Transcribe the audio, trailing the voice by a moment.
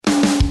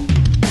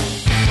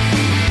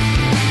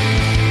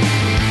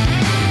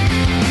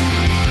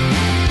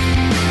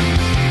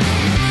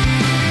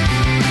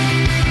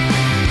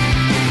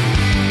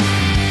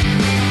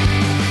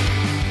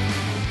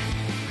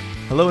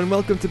Hello and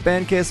welcome to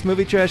Bandcast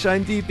Movie Trash.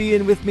 I'm DB,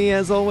 and with me,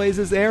 as always,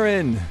 is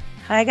Aaron.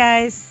 Hi,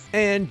 guys.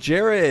 And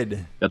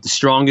Jared. Got the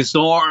strongest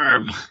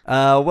arm.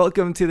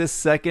 Welcome to the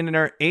second in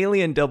our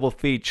Alien double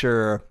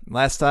feature.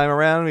 Last time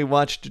around, we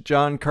watched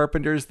John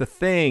Carpenter's The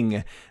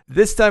Thing.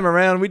 This time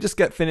around, we just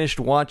got finished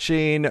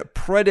watching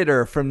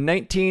Predator from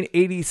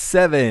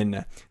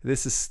 1987.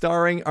 This is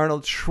starring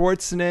Arnold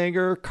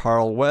Schwarzenegger,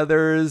 Carl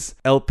Weathers,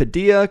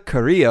 Elpidia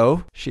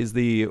Carrillo. She's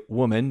the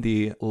woman,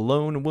 the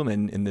lone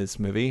woman in this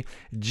movie.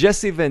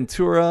 Jesse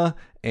Ventura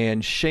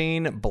and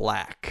Shane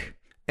Black.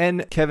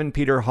 And Kevin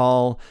Peter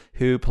Hall,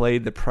 who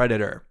played the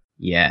Predator.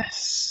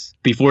 Yes.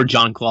 Before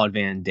Jean-Claude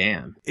Van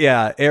Damme.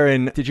 Yeah,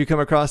 Aaron, did you come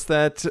across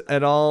that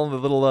at all? The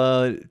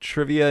little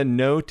trivia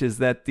note is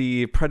that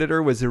the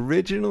Predator was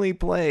originally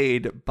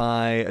played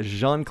by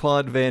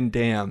Jean-Claude Van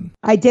Damme.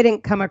 I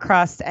didn't come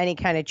across any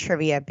kind of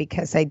trivia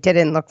because I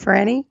didn't look for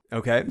any.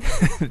 Okay,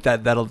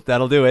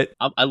 that'll do it.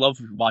 I love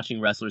watching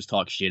wrestlers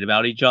talk shit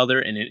about each other,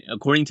 and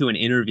according to an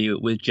interview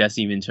with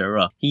Jesse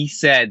Ventura, he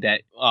said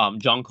that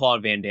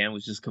Jean-Claude Van Damme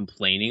was just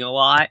complaining a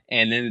lot,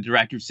 and then the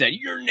director said,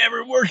 "You're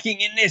never working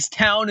in this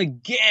town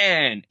again."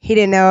 He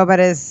didn't know about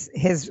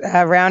his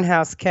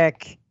roundhouse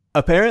kick.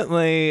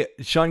 Apparently,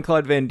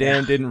 Jean-Claude Van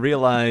Damme didn't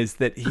realize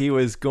that he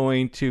was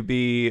going to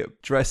be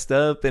dressed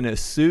up in a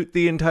suit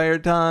the entire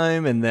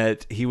time and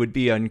that he would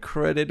be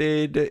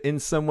uncredited in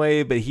some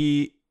way, but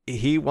he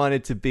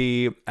wanted to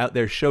be out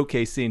there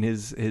showcasing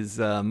his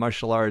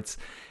martial arts.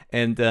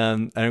 And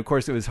of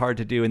course, it was hard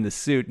to do in the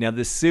suit. Now,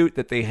 the suit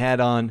that they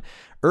had on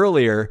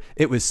earlier,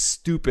 it was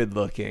stupid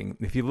looking.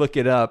 If you look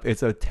it up,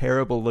 it's a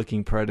terrible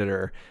looking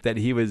Predator that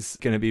he was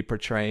going to be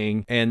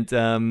portraying. And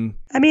I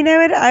mean,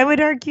 I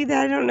would argue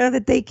that I don't know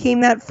that they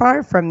came that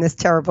far from this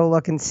terrible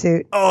looking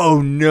suit.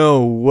 Oh,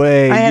 no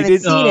way. I haven't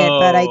seen it,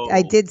 but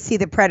I did see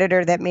the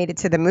Predator that made it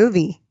to the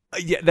movie.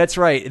 Yeah, that's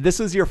right. This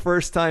was your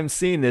first time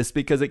seeing this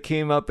because it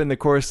came up in the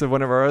course of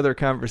one of our other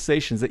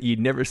conversations that you'd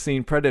never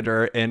seen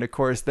Predator. And of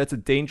course, that's a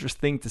dangerous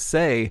thing to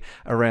say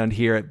around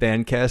here at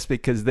Bandcast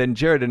because then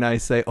Jared and I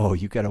say, oh,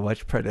 you got to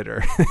watch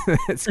Predator.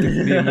 It's going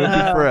to be a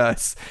movie for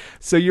us.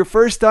 So your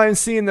first time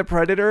seeing the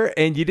Predator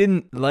and you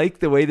didn't like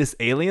the way this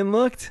alien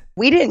looked?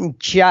 We didn't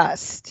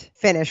just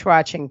finish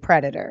watching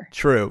Predator.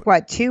 True.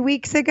 What, 2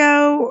 weeks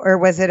ago? Or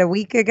was it a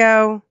week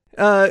ago?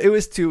 It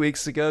was 2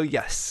 weeks ago,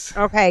 yes.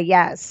 Okay,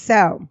 yes.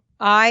 So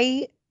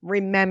I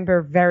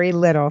remember very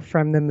little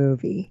from the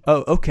movie.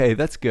 Oh, okay,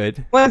 that's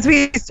good. Once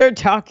we start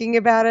talking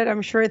about it,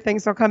 I'm sure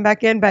things will come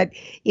back in. But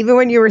even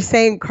when you were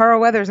saying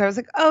Carl Weathers, I was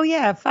like, oh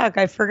yeah, fuck,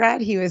 I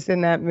forgot he was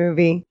in that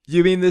movie.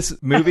 You mean this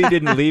movie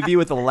didn't leave you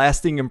with a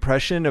lasting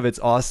impression of its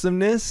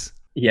awesomeness?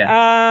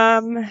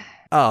 Yeah.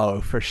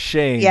 Oh, for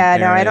shame. Yeah,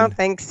 Aaron. no, I don't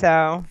think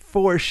so.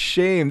 For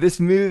shame. This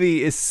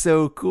movie is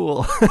so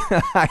cool.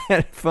 I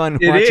had fun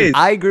watching. It is.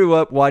 I grew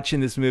up watching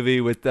this movie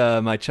with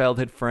my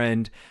childhood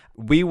friend.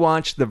 We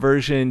watched the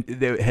version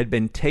that had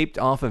been taped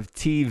off of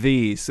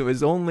TV. So it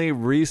was only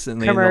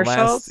recently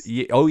Commercials? in the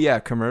last... Oh, yeah,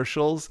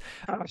 commercials.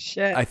 Oh,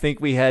 shit. I think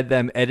we had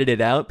them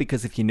edited out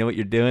because if you know what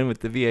you're doing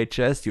with the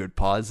VHS, you would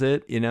pause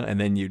it, and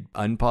then you'd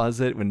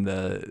unpause it when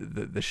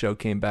the show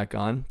came back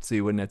on so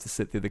you wouldn't have to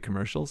sit through the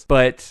commercials.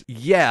 But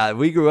yeah,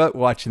 we grew up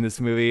watching this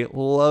movie.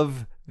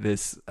 Love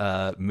this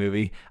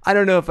movie. I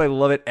don't know if I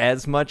love it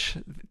as much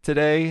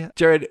today.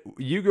 Jared,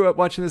 you grew up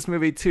watching this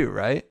movie too,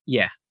 right?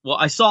 Yeah. Well,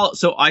 I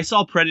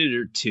saw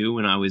Predator 2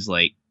 when I was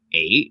like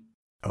 8.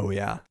 Oh,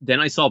 yeah.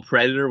 Then I saw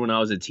Predator when I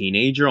was a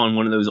teenager on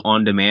one of those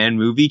on-demand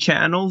movie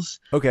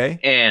channels. Okay.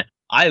 And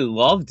I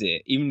loved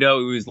it, even though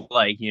it was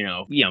like,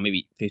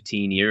 maybe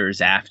 15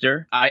 years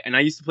after. I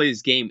used to play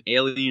this game,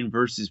 Alien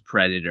versus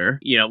Predator,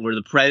 where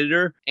the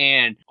Predator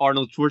and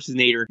Arnold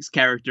Schwarzenegger's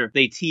character,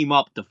 they team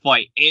up to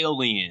fight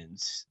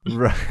aliens.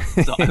 Right.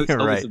 So I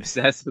was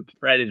obsessed with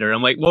Predator.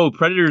 I'm like, whoa,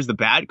 Predator's the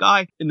bad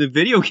guy? In the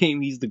video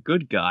game, he's the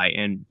good guy.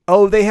 And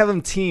oh, they have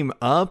them team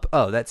up?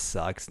 Oh, that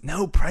sucks.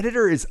 No,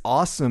 Predator is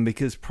awesome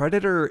because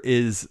Predator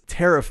is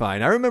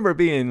terrifying. I remember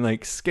being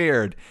like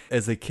scared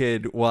as a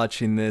kid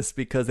watching this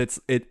because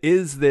it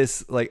is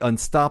this like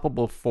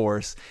unstoppable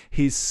force.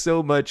 He's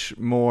so much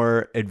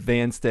more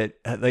advanced at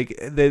like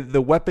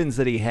the weapons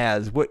that he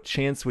has. What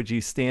chance would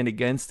you stand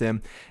against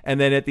him? And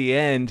then at the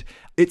end,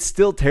 it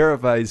still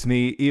terrifies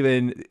me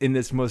even in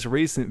this most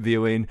recent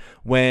viewing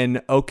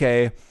when,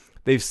 okay,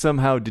 they've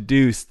somehow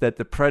deduced that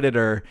the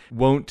Predator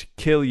won't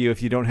kill you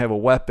if you don't have a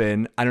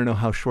weapon. I don't know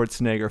how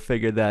Schwarzenegger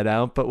figured that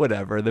out, but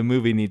whatever. The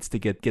movie needs to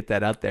get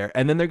that out there.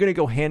 And then they're going to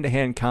go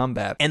hand-to-hand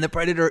combat. And the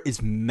Predator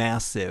is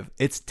massive.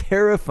 It's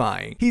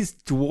terrifying. He's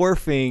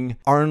dwarfing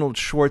Arnold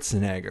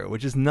Schwarzenegger,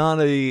 which is not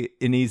an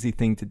easy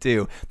thing to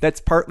do.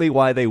 That's partly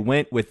why they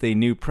went with a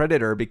new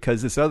Predator,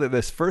 because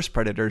this first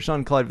Predator,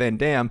 Jean-Claude Van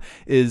Damme,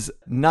 is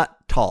not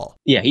tall.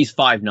 Yeah, he's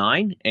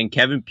 5'9", and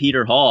Kevin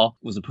Peter Hall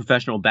was a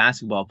professional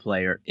basketball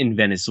player in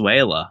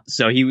Venezuela,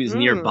 so he was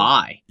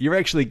nearby. You're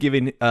actually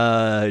giving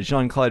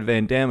Jean-Claude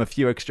Van Damme a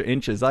few extra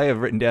inches. I have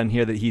written down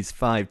here that he's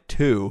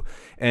 5'2",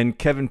 and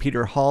Kevin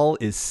Peter Hall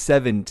is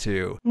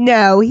 7'2".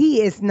 No,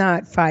 he is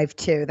not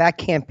 5'2". That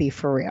can't be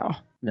for real.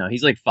 No,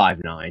 he's like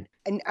 5'9".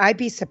 And I'd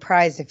be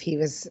surprised if he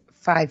was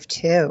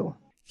 5'2".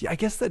 Yeah, I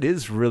guess that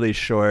is really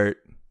short.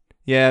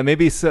 Yeah,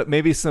 maybe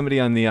somebody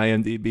on the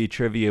IMDb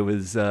trivia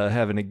was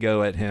having a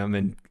go at him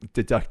and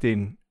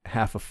deducting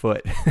half a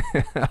foot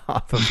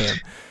off of him.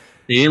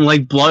 They didn't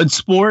like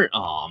Bloodsport?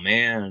 Oh,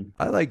 man.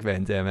 I like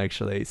Van Damme,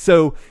 actually.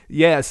 So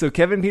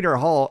Kevin Peter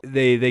Hall,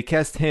 they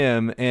cast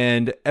him,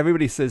 and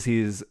everybody says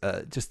he's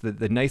just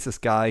the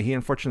nicest guy. He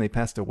unfortunately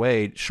passed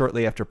away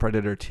shortly after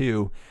Predator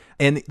 2.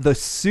 And the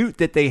suit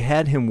that they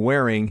had him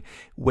wearing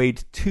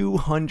weighed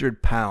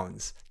 200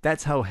 pounds.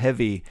 That's how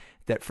heavy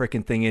that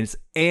freaking thing is.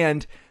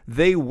 And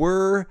they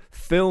were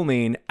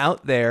filming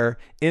out there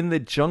in the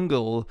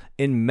jungle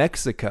in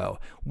Mexico,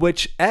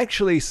 which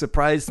actually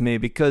surprised me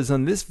because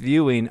on this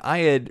viewing, I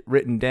had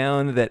written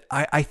down that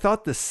I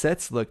thought the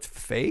sets looked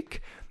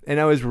fake. And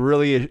I was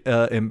really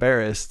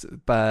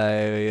embarrassed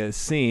by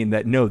seeing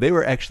that, no, they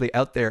were actually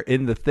out there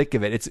in the thick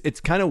of it. It's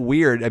kind of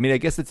weird. I mean, I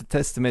guess it's a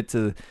testament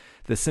to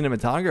the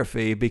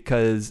cinematography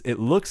because it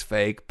looks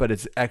fake, but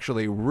it's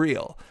actually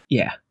real.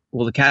 Yeah.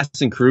 Well, the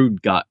cast and crew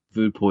got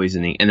food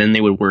poisoning, and then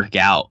they would work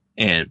out.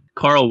 And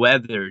Carl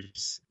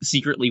Weathers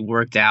secretly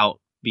worked out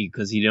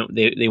because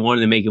they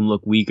wanted to make him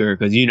look weaker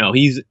because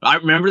I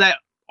remember that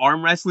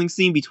arm wrestling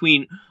scene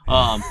between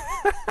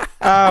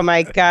Oh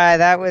my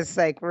god, that was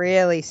like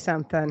really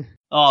something.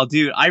 Oh,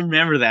 dude, I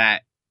remember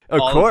that.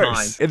 Of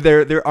course,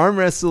 they're arm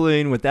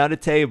wrestling without a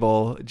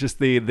table, just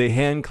the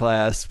hand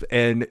clasp,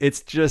 and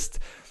it's just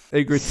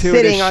a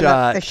gratuitous sitting on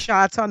shot. The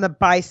shots on the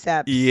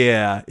biceps.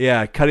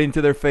 Yeah, cutting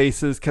to their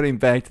faces, cutting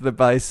back to the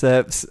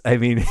biceps. I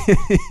mean,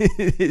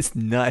 it's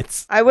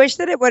nuts. I wish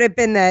that it would have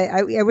been that.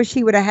 I wish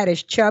he would have had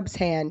his Chubbs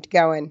hand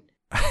going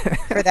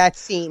for that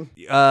scene.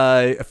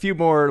 A few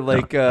more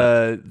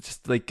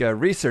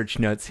research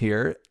notes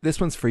here. This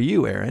one's for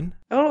you, Aaron.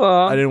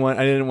 Oh, I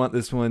didn't want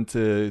this one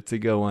to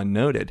go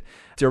unnoted.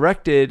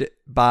 Directed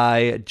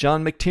by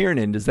John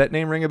McTiernan. Does that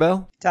name ring a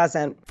bell?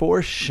 Doesn't.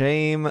 For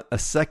shame, a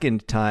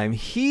second time.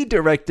 He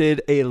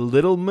directed a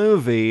little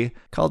movie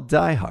called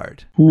Die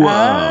Hard. Whoa.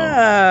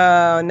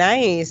 Oh,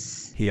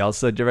 nice. He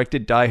also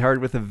directed Die Hard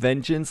with a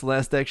Vengeance,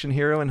 Last Action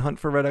Hero, and Hunt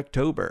for Red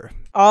October.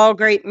 All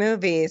great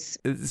movies.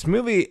 This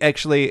movie,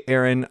 actually,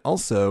 Aaron,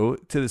 also,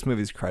 to this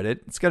movie's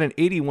credit, it's got an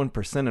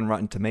 81% on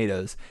Rotten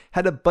Tomatoes,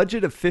 had a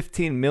budget of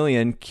 $15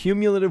 million,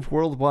 cumulative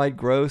worldwide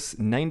gross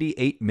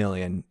 $98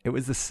 million. It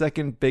was the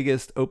second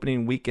biggest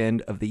opening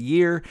weekend of the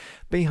year,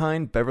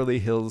 behind Beverly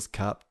Hills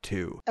Cop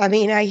 2. I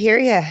mean, I hear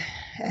you.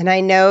 And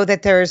I know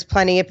that there's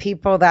plenty of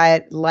people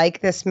that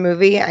like this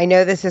movie. I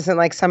know this isn't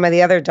like some of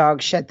the other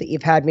dog shit that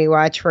you've had me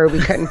watch where we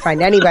couldn't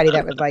find anybody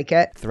that would like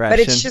it. Thrashing. But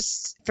it's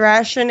just,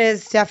 Thrashing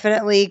is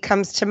definitely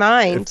comes to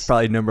mind. It's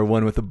probably number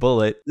one with a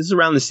bullet. This is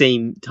around the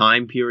same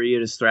time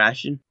period as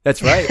Thrashing.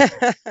 That's right.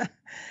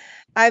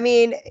 I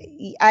mean,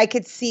 I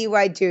could see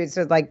why dudes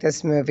would like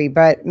this movie,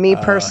 but me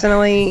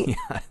personally,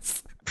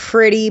 Yes.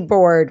 pretty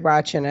bored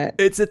watching it.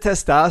 It's a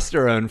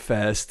testosterone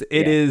fest.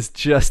 It is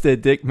just a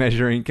dick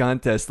measuring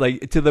contest.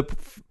 Like to the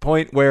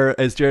point where,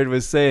 as Jared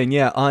was saying,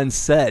 on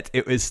set,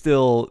 it was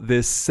still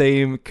this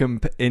same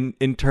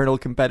internal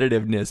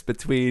competitiveness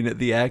between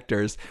the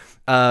actors.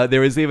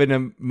 There was even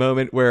a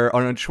moment where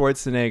Arnold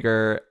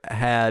Schwarzenegger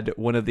had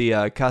one of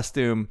the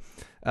costume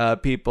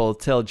people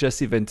tell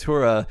Jesse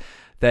Ventura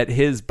that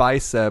his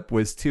bicep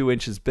was 2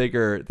 inches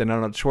bigger than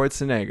Arnold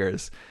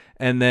Schwarzenegger's.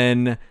 And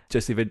then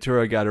Jesse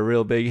Ventura got a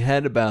real big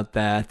head about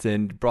that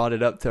and brought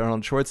it up to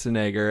Arnold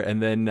Schwarzenegger.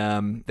 And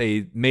then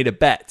they made a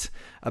bet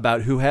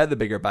about who had the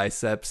bigger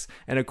biceps.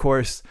 And of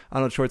course,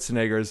 Arnold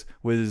Schwarzenegger's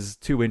was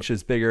 2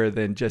 inches bigger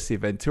than Jesse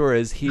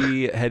Ventura's.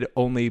 He had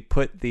only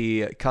put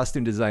the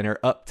costume designer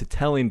up to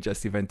telling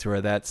Jesse Ventura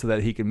that so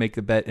that he could make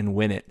the bet and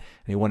win it.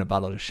 And he won a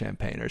bottle of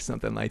champagne or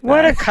something like that.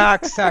 What a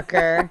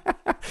cocksucker.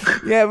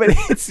 Yeah, but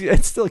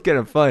it's still kind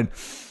of fun.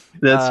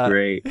 That's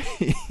great.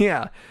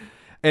 Yeah.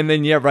 And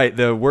then,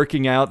 the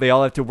working out, they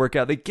all have to work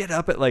out. They get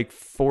up at like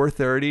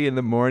 4:30 in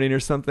the morning or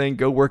something,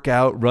 go work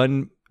out,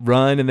 run.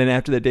 And then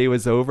after the day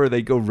was over,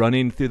 they go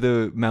running through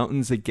the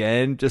mountains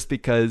again, just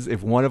because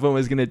if one of them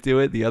was going to do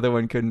it, the other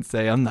one couldn't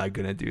say, I'm not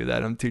going to do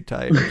that. I'm too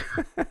tired.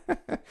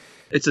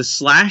 It's a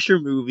slasher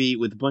movie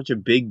with a bunch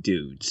of big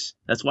dudes.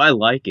 That's why I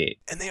like it.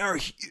 And they are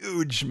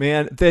huge,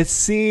 man. The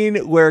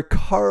scene where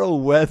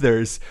Carl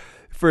Weathers,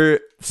 for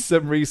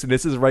some reason,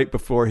 this is right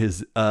before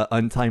his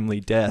untimely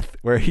death,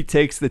 where he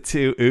takes the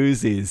two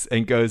Uzis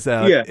and goes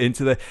out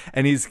into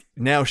and he's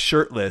now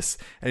shirtless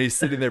and he's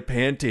sitting there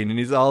panting and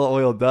he's all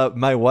oiled up.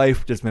 My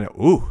wife just went,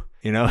 ooh,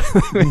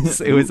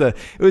 it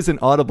was an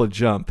audible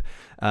jump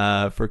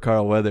for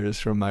Carl Weathers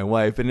from my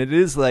wife. And it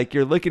is like,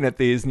 you're looking at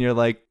these and you're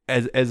like,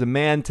 as a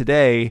man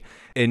today,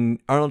 and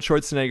Arnold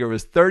Schwarzenegger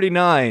was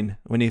 39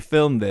 when he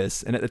filmed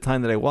this, and at the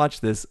time that I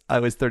watched this, I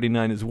was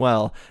 39 as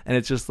well, and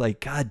it's just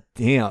like, god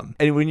damn.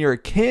 And when you're a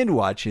kid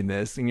watching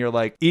this and you're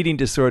like, eating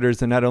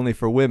disorders are not only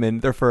for women,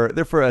 they're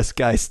for us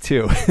guys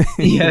too.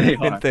 Yeah, they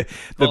are. the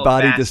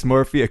body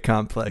dysmorphia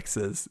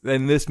complexes,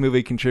 and this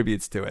movie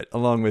contributes to it,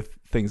 along with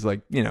things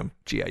like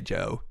G.I.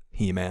 Joe,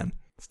 He-Man.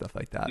 stuff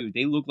like that. Dude,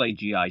 they look like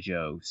G.I.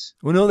 Joes.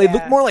 Well, no, they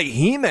look Yeah. more like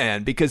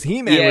He-Man because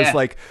He-Man Yeah. was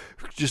like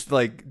just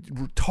like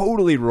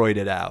totally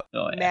roided out.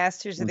 Oh, yeah.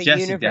 Masters of the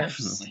Jesse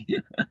universe.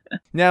 definitely.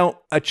 Now,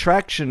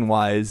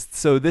 attraction-wise,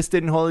 so this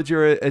didn't hold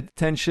your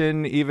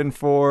attention even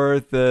for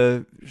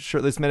the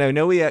shirtless men. I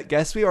know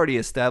guess we already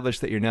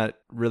established that you're not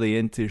really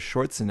into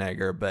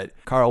Schwarzenegger, but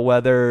Carl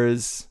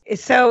Weathers.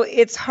 So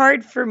it's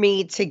hard for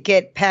me to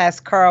get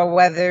past Carl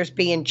Weathers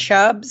being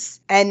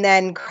Chubbs and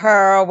then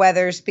Carl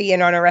Weathers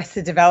being on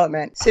Arrested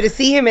Development. So to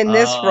see him in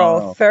this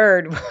role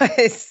third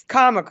was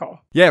comical.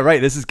 Yeah, right.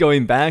 This is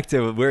going back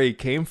to where he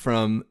came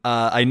from.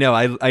 I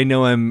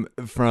know him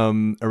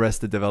from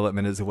Arrested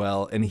Development as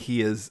well, and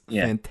he is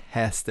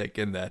fantastic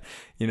in that.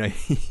 You know,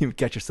 you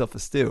got yourself a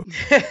stew.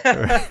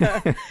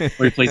 Where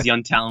he plays the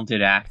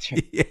untalented actor.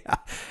 Yeah.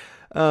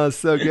 Oh,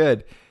 so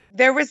good.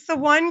 There was the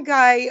one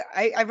guy,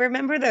 I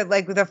remember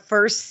the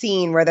first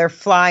scene where they're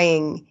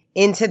flying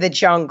into the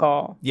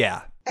jungle.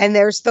 Yeah. And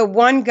there's the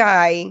one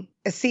guy.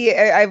 See,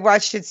 I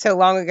watched it so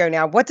long ago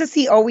now. What does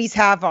he always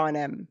have on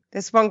him?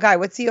 This one guy,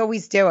 what's he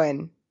always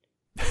doing?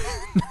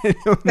 I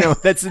don't know.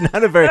 That's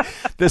not a very.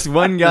 This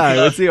one guy.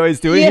 What's he always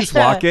doing? He's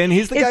Yeah. walking.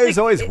 He's the It's guy who's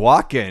like- always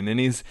walking, and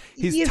he's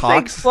He's talks.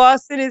 like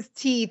flossing his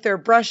teeth or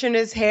brushing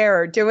his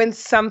hair or doing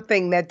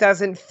something that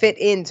doesn't fit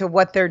into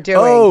what they're doing.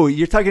 Oh,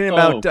 you're talking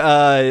about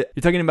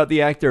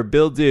the actor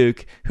Bill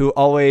Duke, who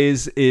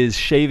always is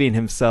shaving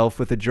himself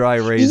with a dry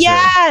razor.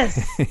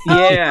 Yes.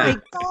 Yeah. Oh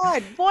my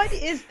God. What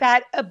is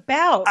that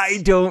about?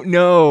 I don't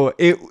know.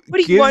 It What do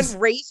you gives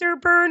want razor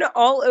burn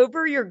all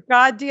over your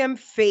goddamn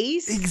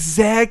face?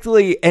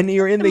 exactly, and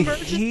you're in the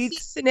Emergency heat.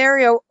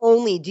 scenario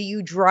only do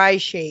you dry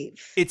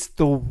shave. It's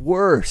the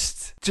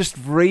worst. Just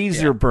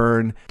razor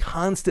burn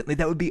constantly.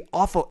 That would be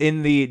awful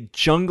in the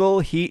jungle,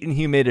 heat and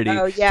humidity.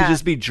 Oh, yeah. To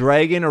just be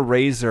dragging a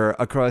razor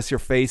across your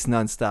face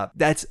nonstop.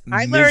 That's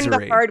I misery. learned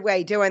the hard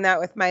way doing that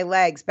with my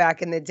legs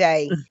back in the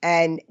day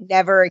and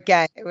never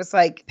again. It was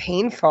like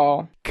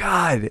painful.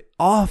 God,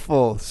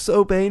 awful,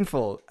 so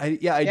painful. I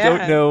Yeah.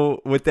 don't know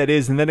what that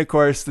is. And then of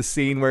course the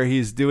scene where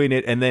he's doing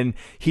it, and then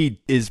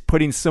he is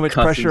putting so much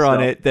Cuts pressure on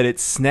himself. it that it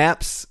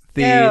snaps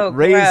the Ew,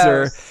 razor.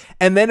 gross.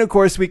 And then of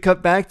course we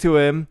cut back to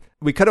him.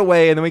 We cut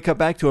away and then we cut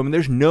back to him, and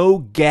there's no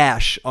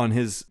gash on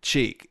his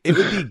cheek. It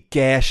would be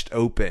gashed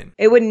open.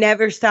 It would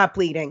never stop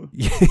bleeding.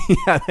 Yeah,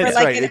 that's For like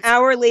right. an It's-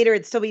 hour later,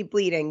 it'd still be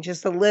bleeding,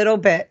 just a little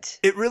bit.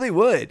 It really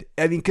would.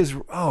 I mean, because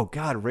oh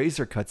god,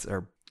 razor cuts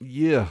are.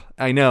 Yeah,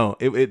 I know.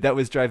 That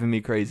was driving me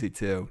crazy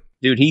too.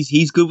 Dude,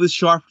 he's good with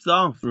sharp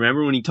stuff.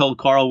 Remember when he told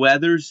Carl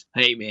Weathers,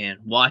 "Hey man,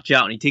 watch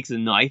out," and he takes a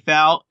knife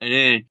out and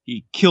then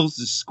he kills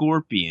the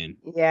scorpion.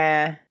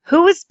 Yeah.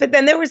 But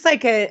then there was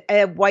like a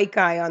white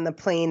guy on the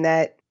plane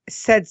that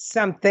said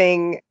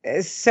something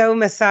so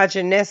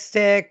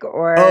misogynistic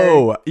or.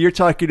 Oh, you're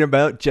talking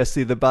about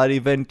Jesse the Body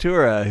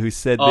Ventura, who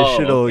said this Oh,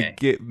 shit'll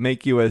okay.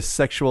 make you a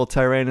sexual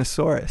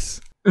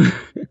tyrannosaurus.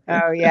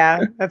 Oh, yeah.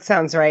 That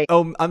sounds right.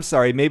 Oh, I'm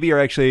sorry. Maybe you're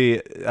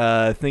actually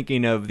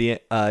thinking of the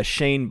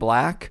Shane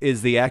Black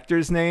is the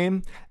actor's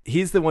name.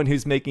 He's the one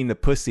who's making the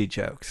pussy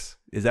jokes.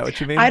 Is that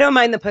what you mean? I don't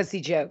mind the pussy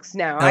jokes.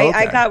 No, Oh, I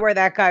okay. got where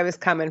that guy was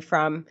coming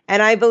from.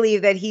 And I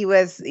believe that he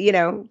was,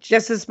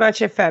 just as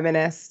much a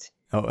feminist.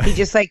 Oh, He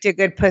just liked a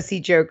good pussy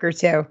joke or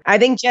two. I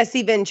think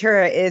Jesse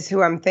Ventura is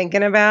who I'm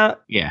thinking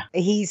about. Yeah.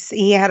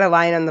 He had a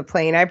line on the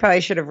plane. I probably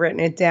should have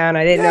written it down.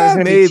 I didn't know it was yeah,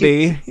 going to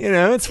be too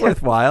maybe. It's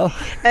worthwhile.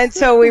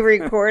 until we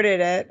recorded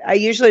it. I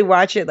usually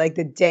watch it like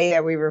the day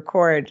that we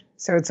record,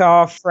 so it's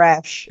all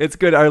fresh. It's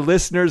good. Our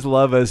listeners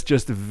love us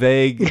just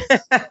vague.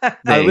 Our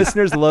Vague.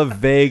 listeners love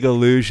vague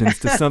allusions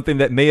to something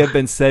that may have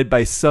been said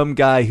by some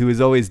guy who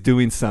is always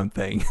doing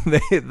something.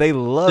 They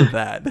love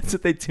that. That's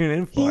what they tune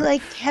in He for.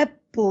 kept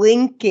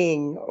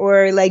blinking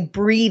or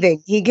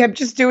breathing. He kept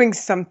just doing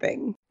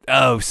something.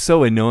 Oh,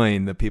 so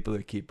annoying, the people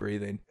that keep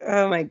breathing.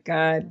 Oh my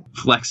God.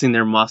 Flexing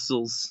their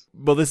muscles.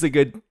 Well, this is a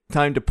good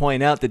time to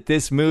point out that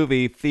this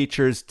movie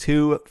features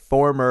two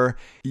former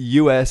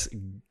U.S.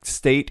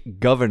 state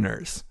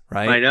governors,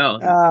 right? I know.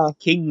 Oh,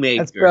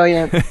 Kingmaker. that's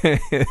brilliant.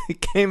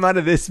 It came out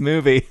of this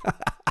movie.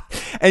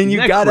 And Isn't you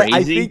that gotta, I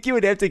crazy? think you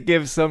would have to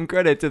give some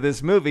credit to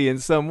this movie in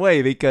some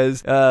way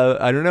because,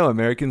 I don't know,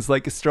 Americans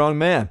like a strong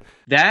man.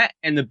 That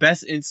and the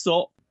best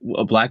insult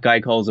a black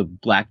guy calls a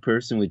black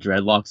person with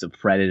dreadlocks a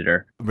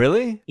predator.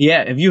 Really?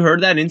 Yeah, have you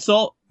heard that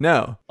insult?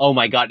 No. Oh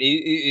my god,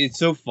 it's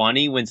so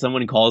funny when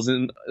someone calls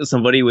in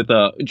somebody with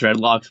a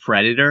dreadlocks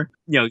predator.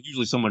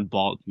 Usually someone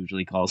bald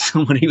usually calls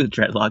somebody with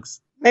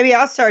dreadlocks. Maybe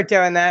I'll start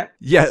doing that.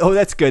 Yeah. Oh,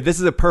 that's good. This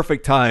is a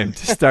perfect time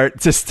to start.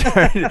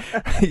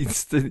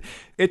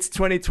 It's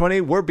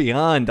 2020. We're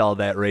beyond all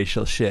that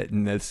racial shit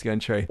in this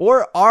country.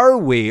 Or are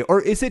we?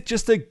 Or is it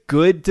just a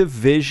good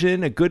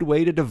division, a good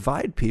way to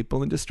divide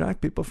people and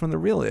distract people from the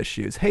real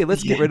issues? Hey,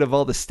 let's get rid of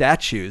all the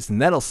statues and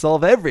that'll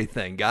solve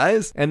everything,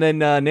 guys. And then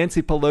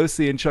Nancy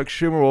Pelosi and Chuck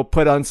Schumer will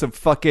put on some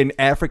fucking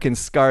African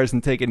scars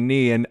and take a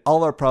knee and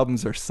all our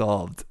problems are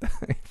solved.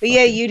 But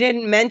yeah, you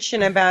didn't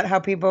mention about how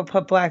people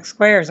put black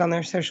squares on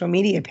their social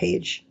media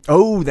page.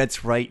 Oh,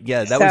 that's right.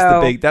 Yeah, that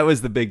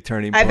was the big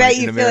turning point. I bet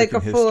in you feel like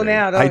American a fool history.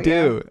 now, don't I you?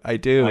 do.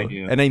 do. I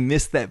do. And I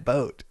missed that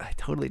boat. I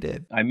totally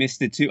did. I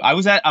missed it too. I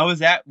was at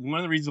one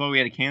of the reasons why we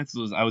had to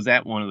cancel is I was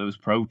at one of those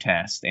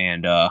protests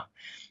and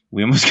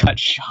we almost got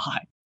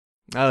shot.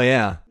 Oh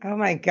yeah. Oh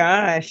my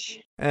gosh.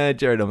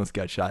 Jared almost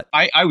got shot.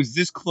 I was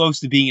this close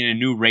to being in a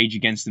new Rage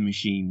Against the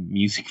Machine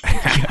music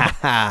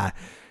video.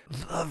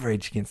 Love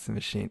Rage Against the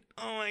Machine.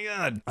 Oh my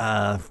god.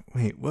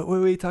 Wait, what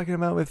were we talking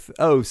about with?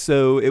 Oh,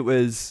 so it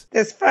was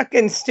this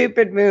fucking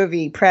stupid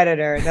movie,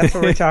 Predator. That's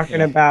what we're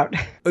talking about.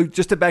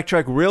 Just to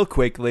backtrack real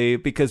quickly,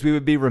 because we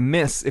would be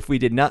remiss if we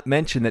did not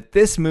mention that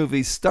this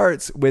movie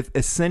starts with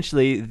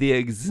essentially the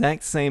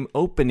exact same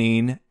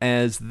opening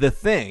as The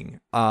Thing,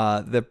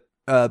 the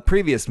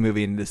previous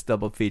movie in this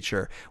double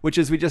feature, which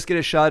is we just get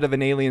a shot of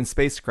an alien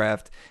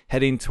spacecraft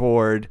heading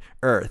toward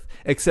Earth.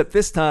 Except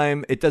this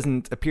time, it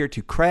doesn't appear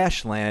to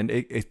crash land.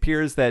 It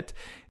appears that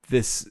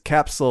this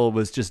capsule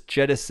was just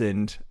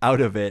jettisoned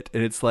out of it,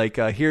 and it's like,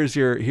 here's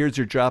your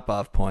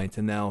drop-off point,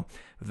 and now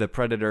the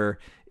Predator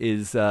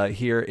is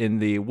here in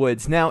the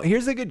woods. Now,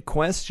 here's a good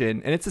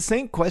question, and it's the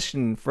same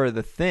question for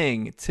The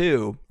Thing,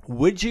 too.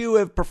 Would you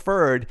have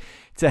preferred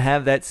to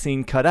have that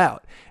scene cut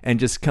out and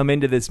just come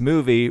into this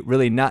movie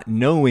really not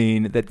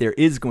knowing that there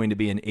is going to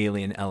be an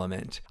alien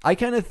element? I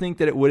kind of think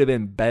that it would have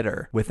been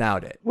better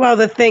without it. Well,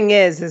 the thing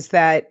is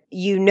that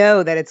you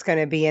know that it's going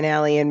to be an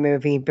alien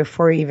movie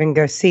before you even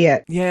go see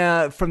it.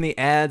 Yeah, from the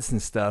ads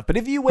and stuff. But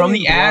if you went from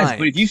the blind, ads,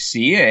 but if you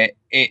see it,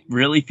 it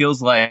really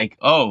feels like,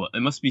 oh,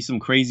 it must be some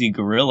crazy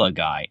gorilla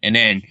guy. And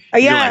then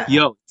you're like,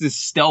 yo, it's a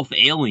stealth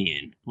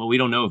alien. Well, we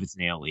don't know if it's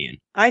an alien.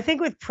 I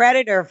think with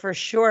Predator for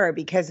sure,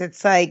 because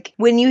it's like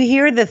when you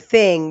hear The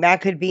Thing,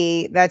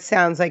 that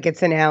sounds like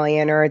it's an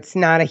alien or it's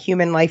not a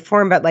human life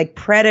form. But like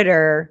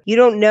Predator, you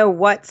don't know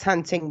what's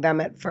hunting them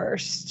at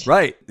first.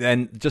 Right.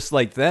 And just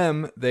like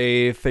them,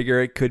 they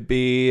figure it could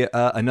be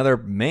another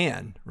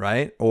man,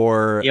 right?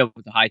 Or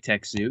with a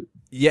high-tech suit.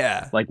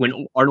 Yeah. Like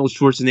when Arnold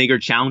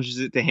Schwarzenegger challenges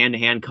it to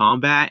hand-to-hand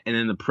combat and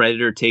then the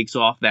Predator takes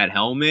off that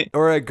helmet.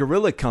 Or a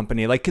guerrilla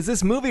company. Like, because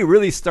this movie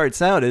really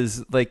starts out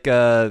as like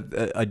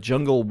a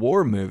jungle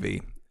war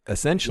movie,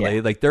 essentially.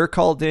 Yeah. Like, they're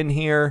called in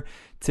here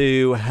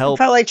to help.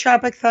 It felt like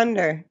Tropic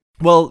Thunder.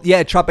 Well,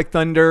 yeah, Tropic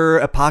Thunder,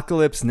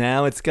 Apocalypse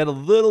Now. It's got a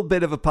little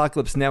bit of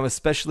Apocalypse Now,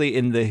 especially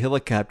in the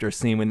helicopter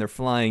scene when they're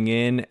flying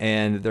in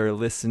and they're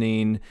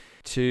listening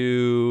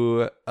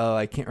to,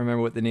 I can't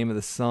remember what the name of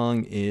the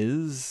song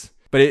is.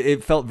 But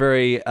it felt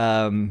very,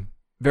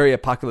 very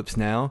Apocalypse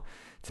Now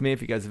to me,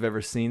 if you guys have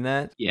ever seen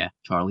that. Yeah,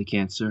 Charlie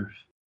Can't Surf.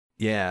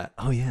 Yeah.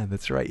 Oh, yeah,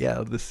 that's right. Yeah,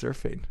 the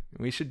surfing.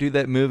 We should do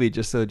that movie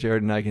just so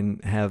Jared and I can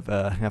have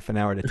half an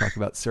hour to talk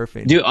about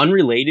surfing. Dude,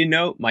 unrelated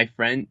note, my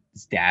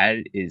friend's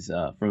dad is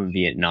from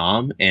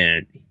Vietnam,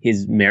 and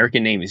his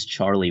American name is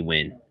Charlie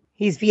Nguyen.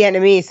 He's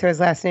Vietnamese, so his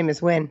last name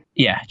is Nguyen.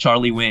 Yeah,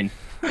 Charlie Nguyen.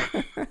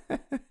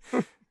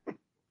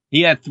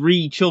 He had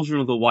 3 children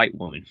with a white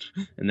woman,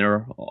 and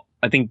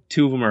I think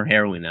 2 of them are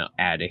heroin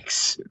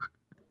addicts.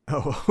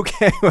 Oh,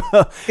 okay.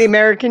 Well, the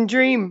American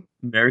dream.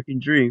 American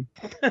dream.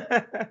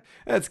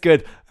 That's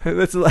good.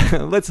 It's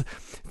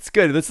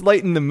good. Let's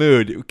lighten the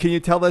mood. Can you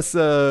tell us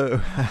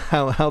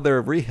how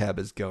their rehab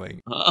is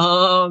going?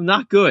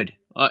 Not good.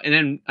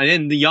 And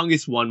then the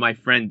youngest one, my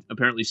friend,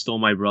 apparently stole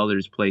my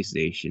brother's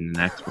PlayStation and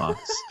Xbox.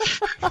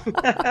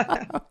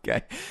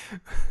 Okay.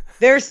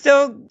 They're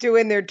still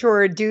doing their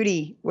tour of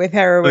duty with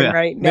heroin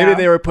right now. Maybe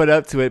they were put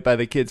up to it by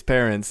the kid's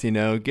parents,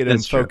 get him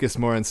focused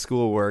more on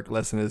schoolwork,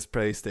 less on his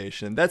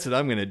PlayStation. That's what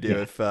I'm going to do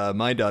if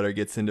my daughter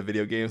gets into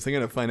video games. I'm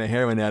going to find a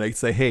heroin addict,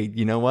 say, hey,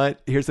 you know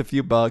what? Here's a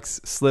few bucks,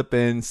 slip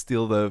in,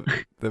 steal the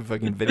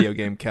fucking video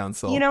game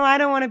console. I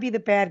don't want to be the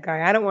bad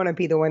guy. I don't want to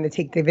be the one to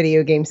take the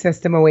video game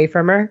system away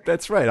from her.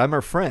 That's right. I'm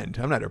her friend.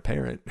 I'm not her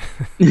parent.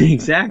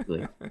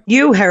 Exactly.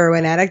 You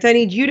heroin addict, I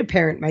need you to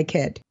parent my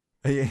kid.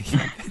 Yeah,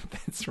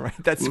 that's right.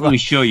 That's Let me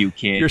show you,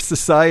 kid. Your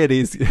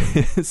society's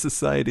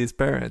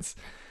parents,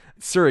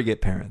 surrogate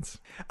parents.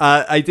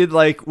 I did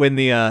like when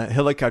the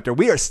helicopter.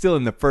 We are still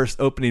in the first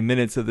opening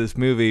minutes of this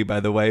movie, by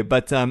the way.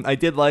 But I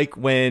did like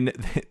when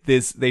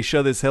they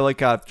show this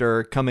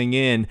helicopter coming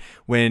in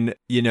when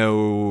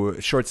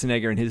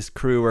Schwarzenegger and his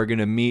crew are going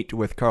to meet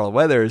with Carl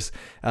Weathers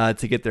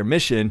to get their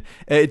mission.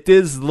 It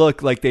does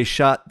look like they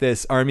shot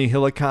this Army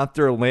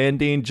helicopter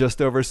landing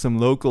just over some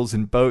locals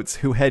in boats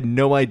who had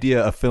no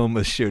idea a film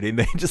was shooting.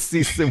 They just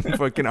see some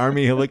fucking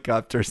Army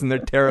helicopters and they're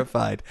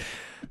terrified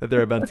that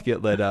they're about to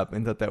get lit up,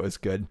 and thought that was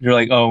good. You're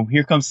like, oh,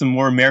 here comes some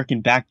more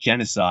American-backed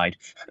genocide.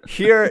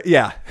 Here,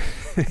 yeah.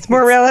 It's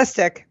more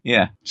realistic.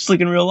 Yeah, just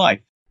like in real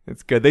life.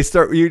 It's good.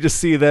 You just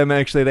see them,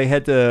 actually, they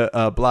had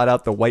to blot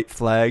out the white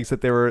flags that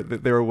they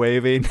were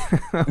waving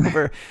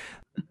over.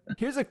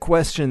 Here's a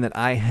question that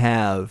I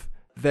have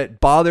that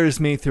bothers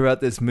me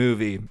throughout this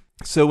movie.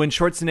 So when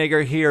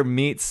Schwarzenegger here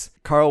meets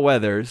Carl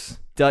Weathers,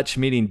 Dutch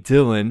meeting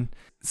Dylan,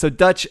 so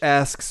Dutch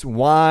asks,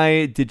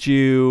 why did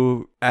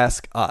you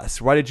ask us?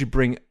 Why did you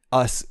bring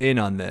us in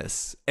on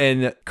this?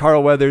 And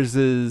Carl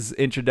Weathers'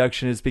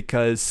 introduction is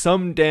because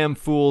some damn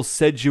fool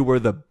said you were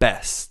the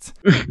best.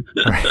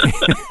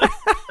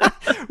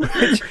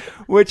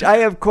 which I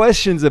have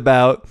questions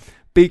about,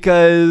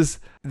 because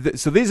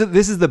So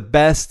this is the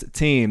best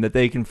team that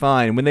they can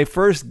find. When they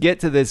first get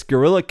to this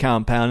guerrilla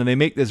compound and they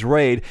make this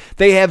raid,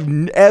 they have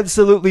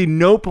absolutely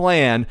no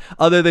plan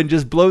other than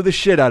just blow the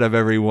shit out of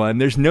everyone.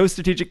 There's no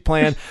strategic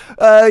plan.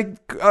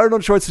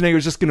 Arnold Schwarzenegger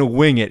is just going to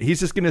wing it. He's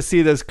just going to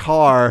see this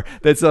car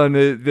that's on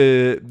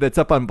that's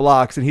up on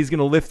blocks, and he's going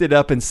to lift it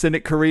up and send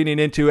it careening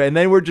into it, and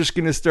then we're just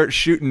going to start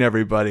shooting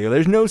everybody.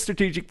 There's no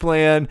strategic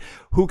plan.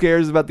 Who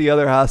cares about the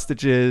other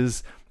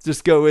hostages?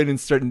 Just go in and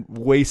start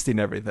wasting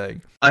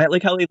everything. I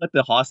like how they let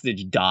the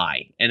hostage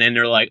die, and then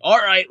they're like, "All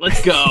right,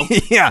 let's go."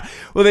 Yeah,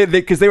 well,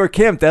 because they were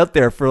camped out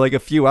there for like a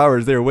few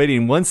hours. They were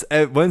waiting. Once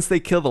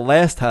they kill the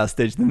last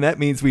hostage, then that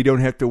means we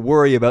don't have to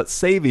worry about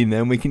saving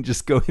them. We can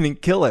just go in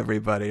and kill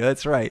everybody.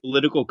 That's right.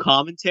 Political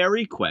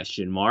commentary?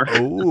 Question mark.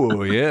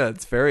 Oh yeah,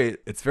 it's very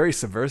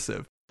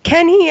subversive.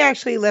 Can he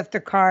actually lift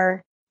a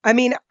car? I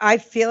mean, I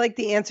feel like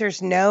the answer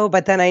is no,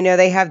 but then I know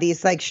they have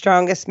these like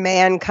strongest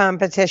man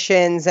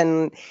competitions,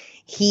 and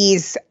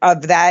he's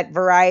of that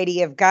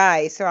variety of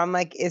guy. So I'm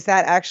like, is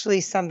that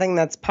actually something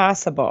that's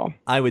possible?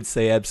 I would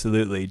say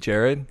absolutely.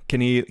 Jared, can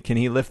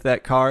he lift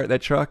that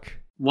truck?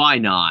 Why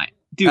not?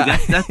 Dude,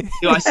 that's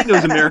I see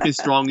those America's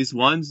Strongest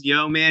ones.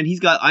 Yo, man, he's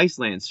got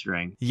Iceland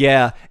strength.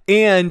 Yeah,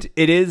 and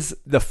it is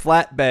the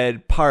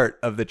flatbed part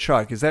of the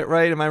truck. Is that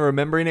right? Am I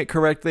remembering it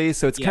correctly?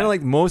 So it's kind of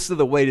like most of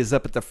the weight is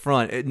up at the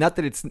front. Not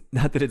that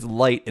it's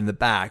light in the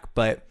back,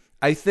 but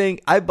I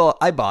think I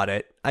bought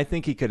it. I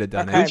think he could have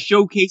done it. He's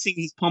showcasing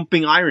his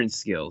pumping iron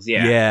skills.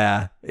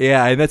 Yeah,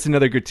 and that's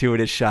another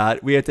gratuitous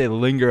shot. We have to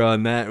linger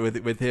on that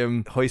with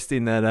him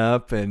hoisting that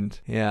up, and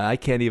yeah, I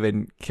can't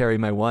even carry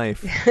my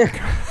wife.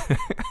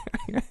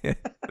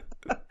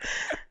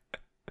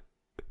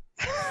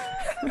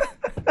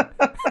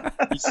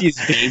 You see his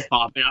vein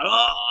popping out.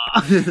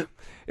 Oh!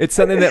 It's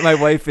something that my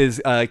wife is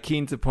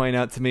keen to point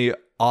out to me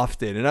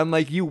often, and I'm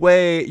like,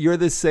 you're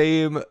the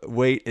same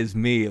weight as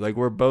me. Like,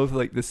 we're both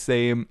like the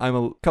same. I'm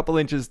a couple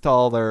inches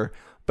taller,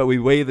 but we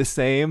weigh the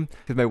same.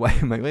 Because my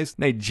wife's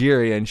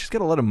Nigerian, and she's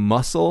got a lot of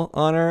muscle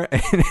on her,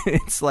 and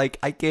it's like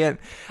I can't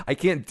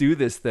do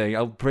this thing.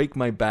 I'll break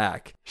my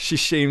back. She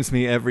shames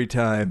me every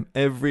time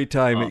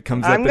it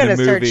comes up in a movie. I'm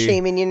gonna start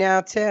shaming you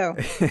now too.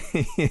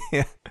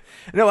 Yeah.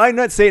 No, I'm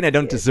not saying I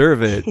don't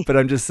deserve it, but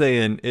I'm just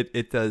saying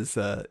it does.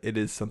 It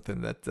is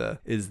something that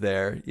is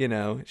there. You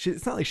know,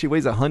 it's not like she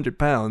weighs 100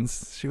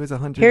 pounds. She weighs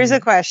 100. Here's a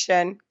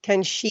question: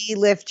 can she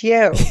lift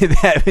you?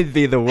 That would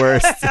be the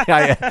worst.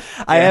 I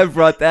have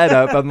brought that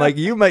up. I'm like,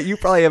 you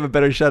probably have a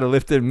better shot of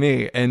lifting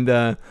me,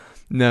 and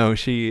no,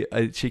 she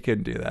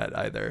couldn't do that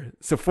either.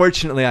 So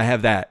fortunately, I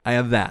have that.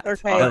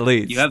 Okay. At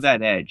least you have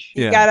that edge.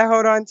 You gotta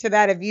hold on to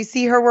that. If you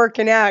see her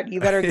working out, you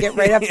better get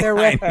right up there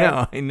with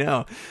her. I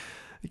know.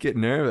 I get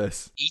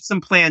nervous. Eat some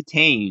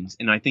plantains,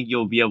 and I think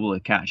you'll be able to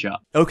catch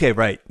up. Okay,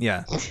 right.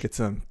 Yeah, get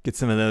some of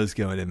those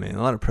going in, man.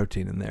 A lot of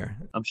protein in there.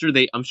 I'm sure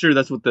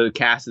that's what the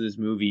cast of this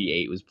movie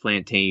ate was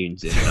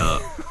plantains and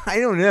I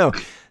don't know.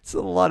 It's a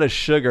lot of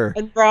sugar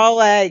and raw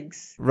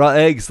eggs. Raw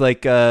eggs,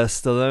 like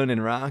Stallone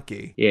and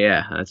Rocky.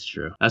 Yeah, that's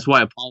true. That's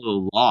why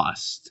Apollo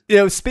lost. You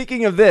know,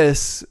 speaking of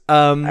this,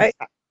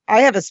 I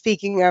have a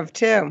speaking of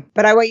too,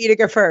 but I want you to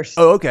go first.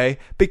 Oh, okay.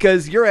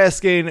 Because you're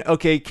asking,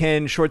 okay,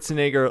 can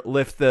Schwarzenegger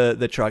lift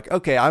the truck?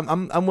 Okay,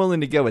 I'm willing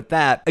to go with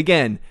that.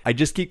 Again, I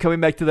just keep coming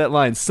back to that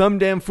line. Some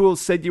damn fool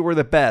said you were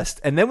the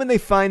best. And then when they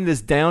find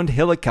this downed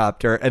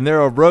helicopter and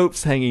there are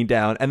ropes hanging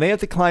down and they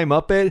have to climb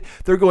up it,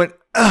 they're going,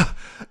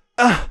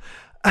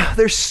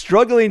 they're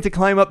struggling to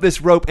climb up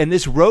this rope, and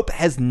this rope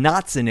has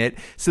knots in it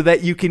so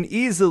that you can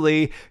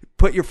easily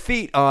put your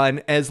feet on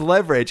as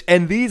leverage.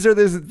 And these are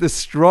the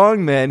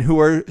strong men who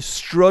are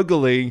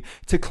struggling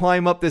to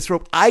climb up this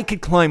rope. I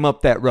could climb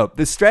up that rope.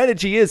 The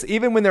strategy is,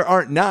 even when there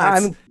aren't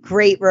knots. I'm a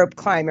great rope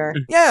climber.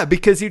 Yeah,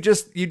 because you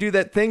do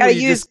that thing. Gotta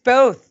use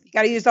both. You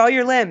gotta use all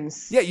your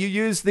limbs. Yeah, you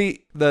use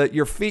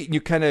your feet, and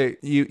you kind of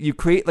you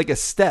create like a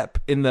step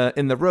in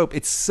the rope.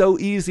 It's so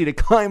easy to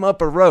climb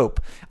up a rope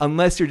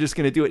unless you're just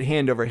going to do it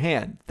hand over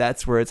hand.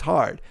 That's where it's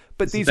hard.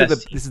 But this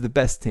is the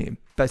best team.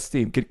 Best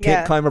team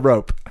can't climb a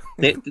rope.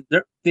 They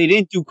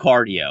didn't do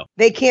cardio.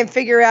 They can't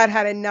figure out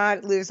how to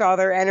not lose all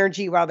their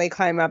energy while they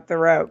climb up the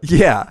rope.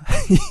 Yeah.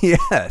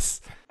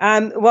 Yes.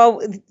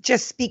 Well,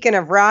 just speaking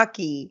of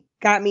Rocky,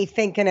 got me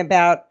thinking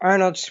about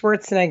Arnold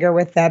Schwarzenegger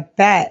with that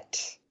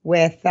bet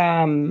with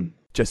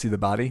Jesse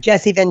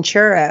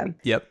Ventura.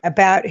 Yep.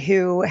 About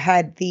who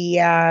had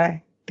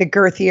the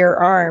girthier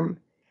arm.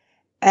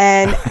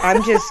 And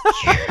I'm just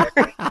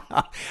curious.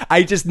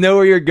 I just know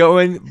where you're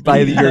going by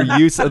your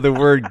use of the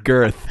word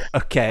girth.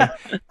 Okay.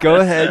 Go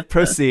ahead.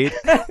 Proceed.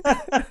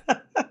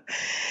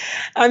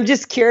 I'm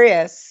just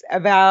curious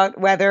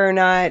about whether or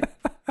not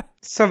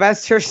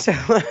Sylvester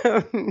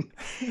Stallone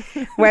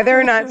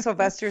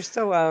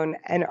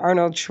and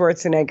Arnold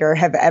Schwarzenegger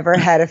have ever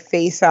had a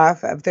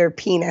face-off of their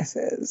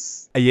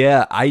penises.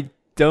 Yeah, I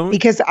don't.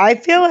 Because I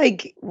feel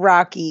like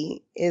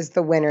Rocky is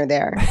the winner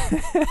there.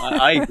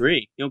 I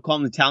agree. You don't call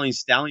him the Italian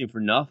Stallion for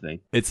nothing.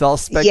 It's all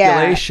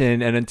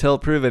speculation, and until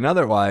proven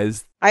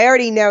otherwise. I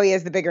already know he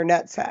has the bigger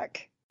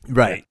nutsack.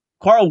 Right.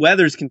 Carl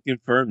Weathers can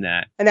confirm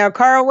that. And now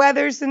Carl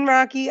Weathers and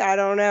Rocky, I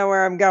don't know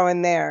where I'm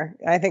going there.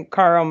 I think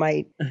Carl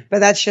might, but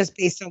that's just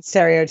based on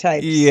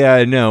stereotypes.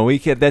 Yeah, no, we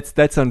can't.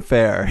 That's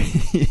unfair.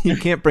 You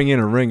can't bring in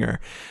a ringer.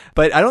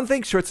 But I don't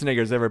think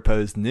Schwarzenegger's ever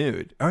posed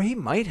nude, or he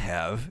might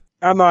have.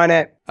 I'm on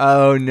it.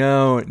 Oh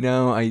no,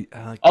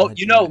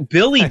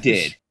 Billy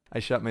did. I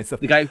shot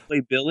myself. The guy who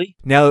played Billy?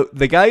 Now,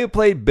 the guy who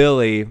played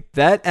Billy,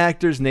 that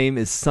actor's name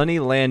is Sonny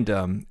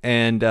Landham,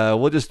 and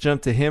we'll just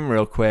jump to him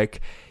real quick.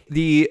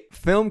 The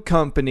film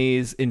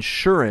company's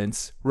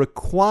insurance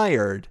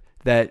required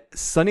that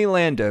Sonny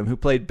Landham, who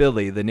played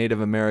Billy, the Native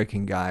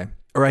American guy,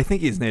 or I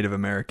think he's Native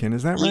American,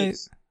 is that right?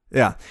 Yes.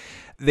 Yeah.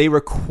 They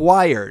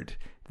required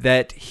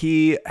that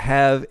he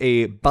have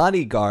a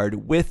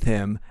bodyguard with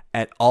him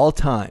at all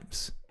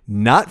times.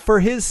 Not for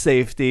his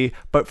safety,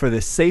 but for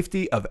the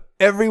safety of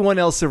everyone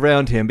else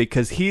around him,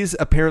 because he's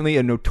apparently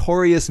a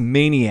notorious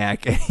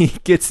maniac and he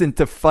gets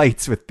into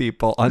fights with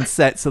people on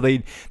set. So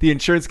the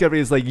insurance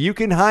company is like, you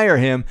can hire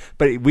him,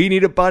 but we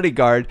need a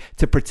bodyguard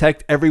to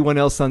protect everyone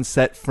else on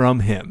set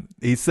from him.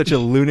 He's such a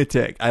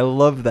lunatic. I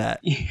love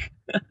that.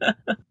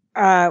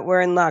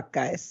 We're in luck,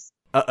 guys.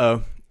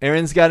 Uh-oh.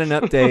 Aaron's got an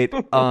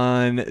update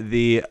on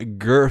the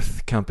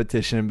girth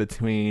competition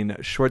between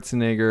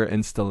Schwarzenegger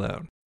and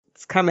Stallone.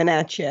 It's coming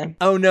at you.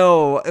 Oh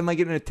no, am I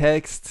getting a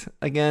text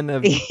again?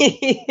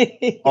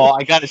 Oh,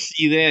 I gotta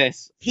see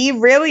this. He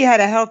really had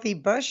a healthy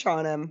bush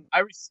on him. I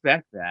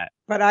respect that.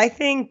 But I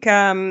think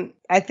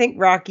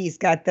Rocky's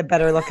got the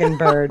better looking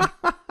bird.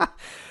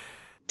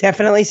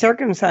 Definitely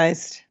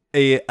circumcised.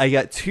 I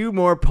got 2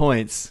 more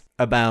points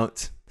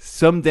about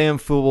some damn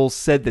fool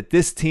said that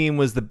this team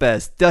was the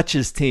best.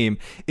 Dutch's team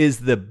is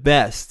the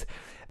best.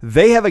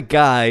 They have a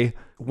guy,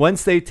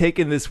 once they've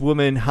taken this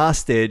woman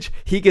hostage,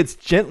 he gets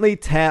gently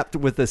tapped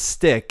with a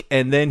stick,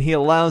 and then he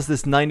allows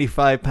this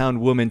 95-pound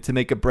woman to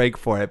make a break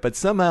for it. But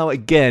somehow,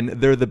 again,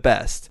 they're the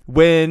best.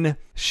 When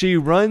she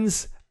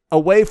runs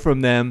away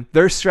from them,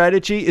 their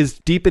strategy is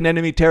deep in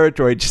enemy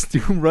territory, just to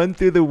run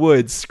through the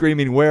woods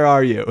screaming, "Where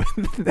are you?"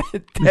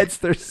 That's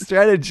their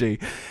strategy.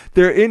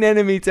 They're in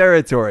enemy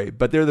territory,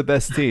 but they're the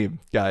best team,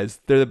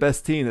 guys. They're the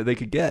best team that they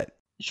could get.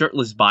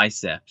 Shirtless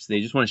biceps. They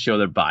just want to show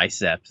their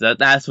biceps.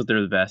 That's what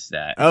they're the best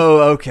at.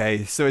 Oh,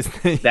 okay. So it's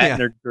that and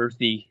their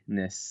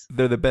girthiness.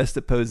 They're the best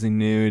at posing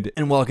nude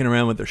and walking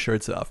around with their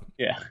shirts off.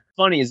 Yeah.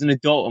 Funny, as an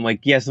adult, I'm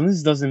like, some of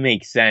this doesn't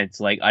make sense.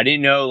 Like, I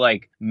didn't know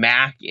like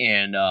Mac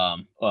and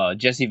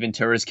Jesse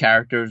Ventura's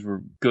characters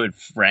were good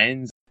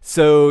friends.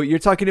 So you're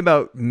talking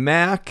about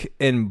Mac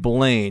and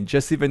Blaine.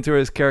 Jesse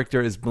Ventura's character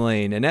is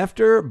Blaine. And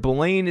after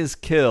Blaine is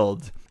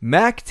killed,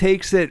 Mac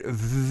takes it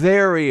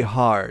very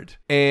hard.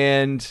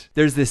 And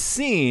there's this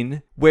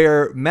scene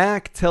where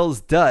Mac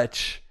tells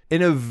Dutch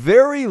in a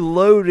very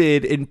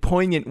loaded and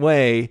poignant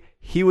way,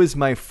 "He was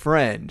my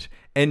friend."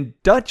 And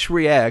Dutch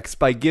reacts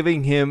by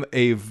giving him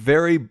a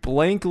very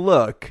blank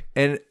look.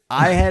 And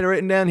I had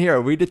written down here,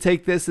 are we to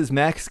take this as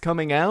Mac's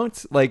coming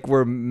out? Like,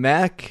 were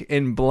Mac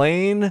and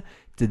Blaine,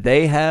 did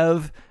they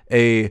have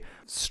a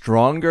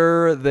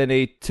stronger than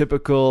a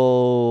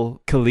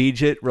typical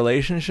collegiate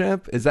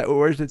relationship? Is that what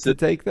we're to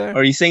take there?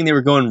 Are you saying they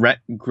were going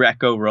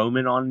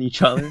Greco-Roman on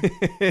each other?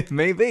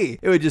 Maybe.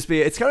 It would just be,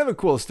 it's kind of a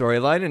cool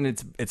storyline, and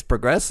it's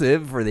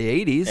progressive for the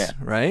 80s,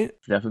 right?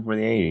 Definitely for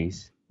the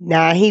 80s.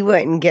 Nah, he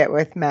wouldn't get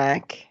with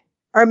Mac.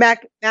 Or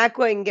Mac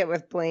wouldn't get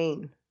with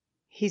Blaine.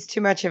 He's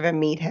too much of a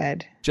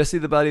meathead. Jesse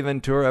the Body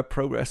Ventura,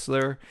 pro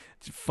wrestler,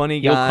 funny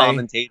guy,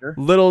 commentator,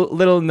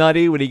 little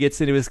nutty when he gets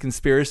into his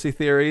conspiracy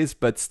theories,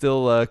 but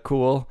still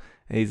cool.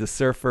 And he's a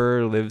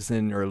surfer,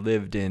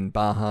 lived in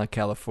Baja,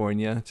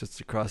 California,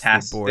 just across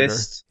the border.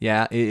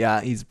 Yeah,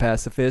 he's a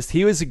pacifist.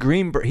 He was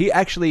he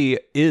actually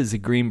is a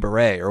Green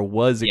Beret, or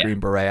was a Green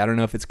Beret. I don't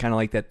know if it's kind of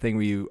like that thing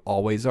where you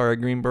always are a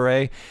Green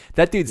Beret.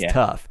 That dude's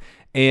tough.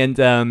 And,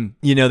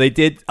 they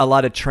did a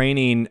lot of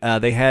training.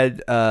 They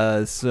had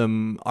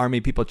some Army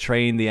people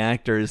train the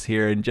actors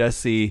here. And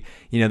Jesse,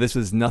 this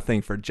was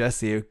nothing for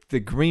Jesse. The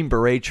Green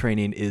Beret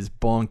training is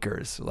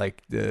bonkers,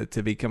 like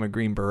to become a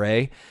Green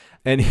Beret.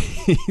 And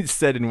he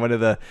said in one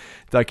of the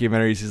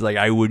documentaries, he's like,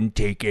 "I wouldn't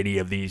take any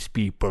of these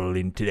people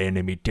into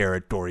enemy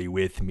territory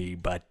with me,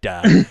 but,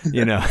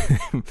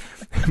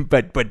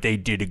 but they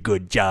did a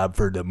good job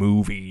for the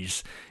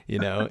movies."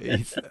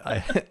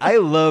 I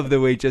love the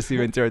way Jesse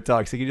Ventura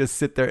talks. You can just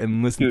sit there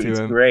and listen to him.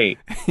 It's great.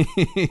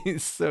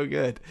 He's so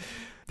good.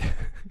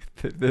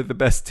 They're the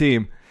best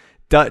team.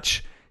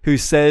 Dutch, who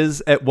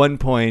says at one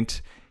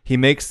point, he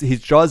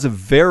draws a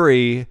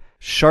very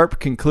sharp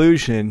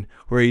conclusion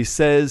where he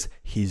says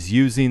he's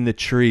using the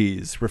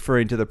trees,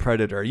 referring to the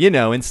predator.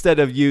 Instead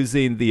of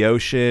using the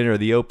ocean or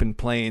the open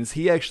plains,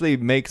 he actually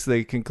makes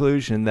the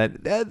conclusion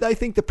that I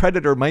think the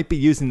predator might be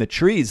using the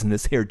trees in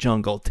this here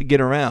jungle to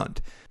get around.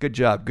 Good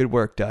job. Good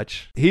work,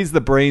 Dutch. He's the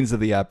brains of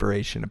the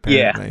operation,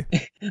 apparently.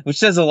 Yeah, which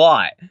says a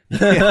lot.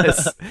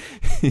 Yes.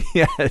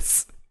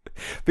 Yes.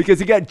 because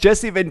you got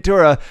Jesse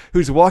Ventura,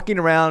 who's walking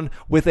around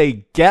with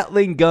a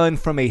Gatling gun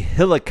from a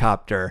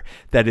helicopter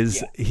that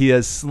is he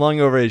has slung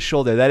over his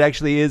shoulder. That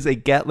actually is a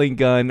Gatling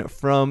gun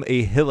from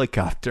a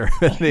helicopter.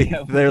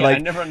 I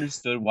never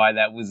understood why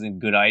that was a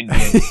good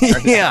idea.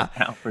 Yeah,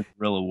 for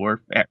guerrilla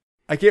warfare.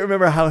 I can't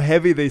remember how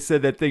heavy they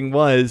said that thing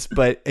was,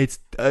 but it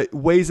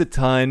weighs a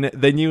ton.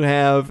 Then you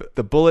have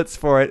the bullets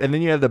for it, and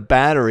then you have the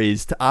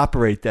batteries to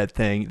operate that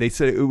thing. They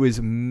said it was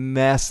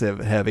massive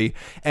heavy,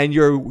 and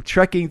you're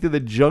trekking through the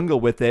jungle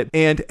with it.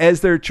 And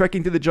as they're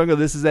trekking through the jungle,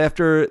 this is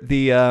after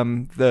the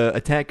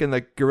attack in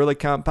the guerrilla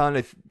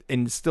compound.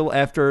 And still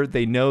after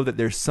they know that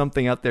there's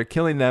something out there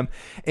killing them.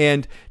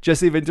 And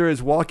Jesse Ventura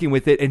is walking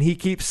with it, and he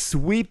keeps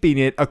sweeping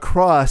it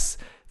across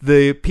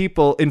the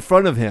people in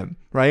front of him,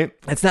 right?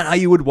 That's not how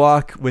you would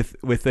walk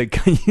with a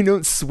gun. You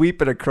don't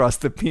sweep it across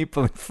the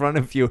people in front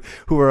of you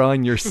who are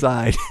on your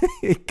side.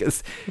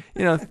 Because,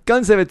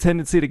 guns have a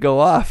tendency to go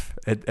off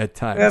at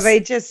times. Well,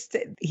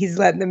 he's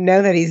letting them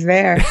know that he's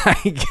there.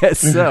 I guess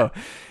so.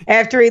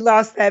 After he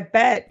lost that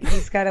bet,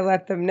 he's got to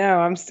let them know,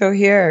 I'm still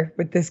here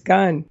with this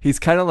gun. He's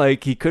kind of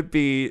like, he could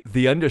be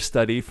the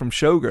understudy from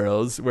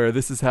Showgirls, where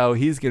this is how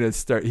he's going to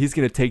start. He's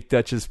going to take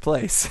Dutch's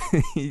place.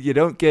 You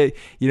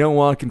don't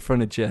walk in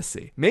front of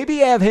Jesse. Maybe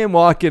have him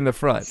walk in the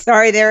front.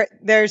 Sorry,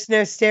 there's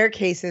no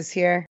staircases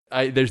here.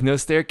 There's no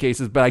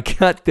staircases, but I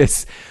got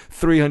this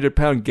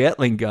 300-pound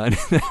Gatling gun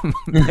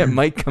that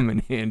might come in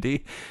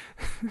handy.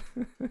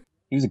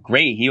 He was a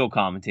great heel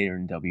commentator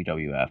in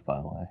WWF,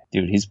 by the way.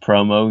 Dude, his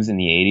promos in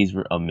the 80s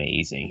were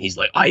amazing. He's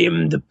like, I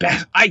am the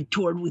best. I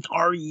toured with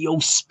REO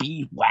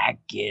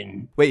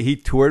Speedwagon. Wait, he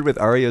toured with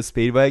REO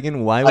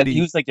Speedwagon? Why would he?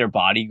 He was like their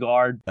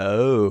bodyguard.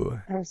 Oh.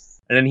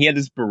 And then he had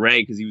this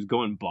beret because he was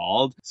going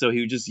bald. So he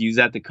would just use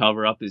that to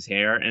cover up his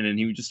hair. And then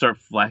he would just start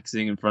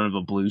flexing in front of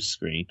a blue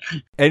screen.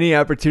 Any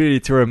opportunity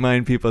to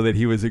remind people that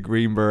he was a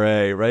Green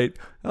Beret, right?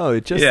 Oh,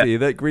 Jesse,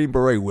 that Green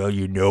Beret. Well,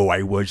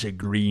 I was a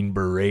Green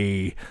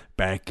Beret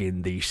back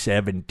in the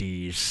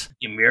 70s.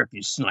 The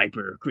American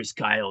Sniper, Chris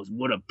Kyles,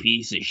 what a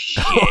piece of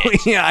shit. Oh,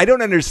 yeah, I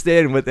don't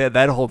understand what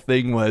that whole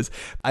thing was.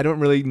 I don't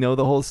really know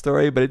the whole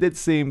story, but it did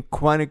seem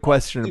kind of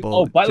questionable.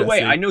 Oh, by the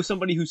way, I know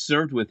somebody who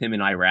served with him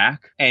in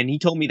Iraq, and he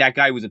told me that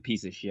guy was a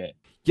piece of shit.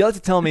 You'll have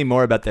to tell me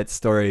more about that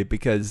story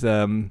because...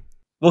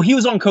 Well, he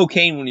was on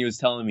cocaine when he was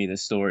telling me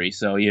this story,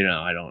 so,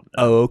 I don't know.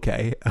 Oh,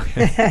 okay.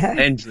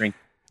 And drink.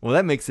 Well,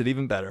 that makes it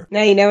even better.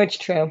 Now you know it's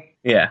true.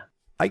 Yeah.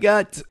 I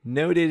got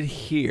noted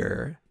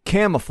here,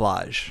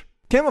 camouflage.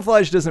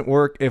 Camouflage doesn't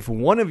work if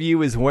one of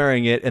you is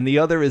wearing it and the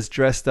other is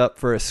dressed up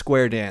for a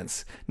square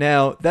dance.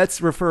 Now, that's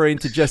referring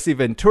to Jesse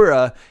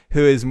Ventura,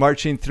 who is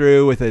marching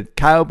through with a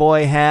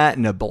cowboy hat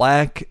and a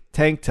black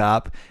tank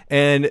top,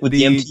 and with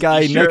the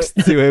guy next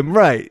to him,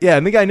 right? Yeah,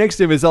 and the guy next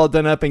to him is all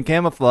done up in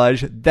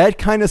camouflage. That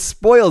kind of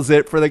spoils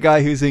it for the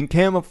guy who's in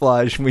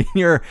camouflage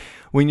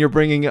when you're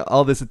bringing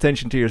all this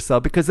attention to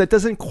yourself, because that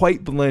doesn't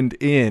quite blend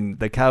in,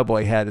 the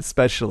cowboy hat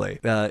especially,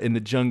 in the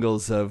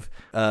jungles of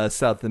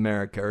South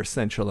America or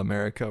Central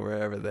America,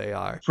 wherever they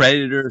are.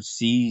 Predator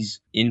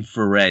sees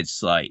infrared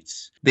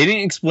sights. They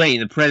didn't explain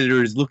the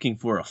Predator is looking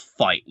for a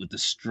fight with the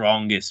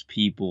strongest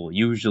people,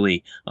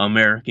 usually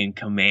American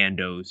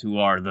commandos who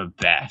are the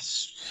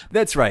best.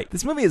 That's right.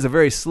 This movie is a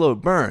very slow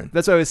burn.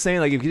 That's what I was saying.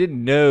 Like, if you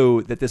didn't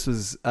know that this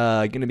was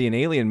going to be an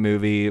alien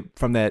movie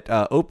from that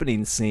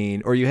opening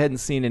scene, or you hadn't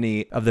seen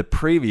any of the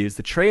previews,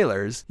 the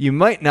trailers, you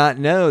might not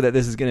know that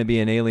this is going to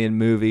be an alien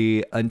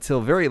movie until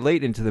very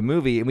late into the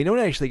movie. And we don't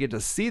actually get to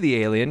see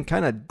the alien,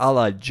 kind of a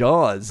la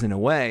Jaws in a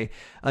way,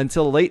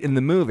 until late in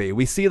the movie.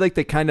 We see like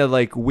the kind of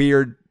like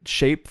weird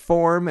shape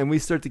form, and we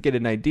start to get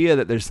an idea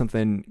that there's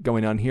something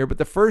going on here. But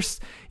the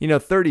first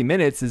 30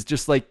 minutes is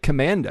just like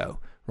Commando,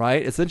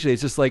 right? Essentially,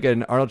 it's just like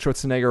an Arnold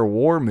Schwarzenegger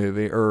war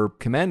movie or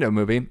Commando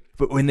movie.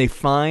 But when they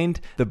find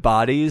the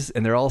bodies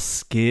and they're all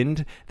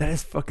skinned, that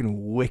is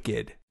fucking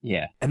wicked.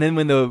 Yeah. And then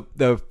when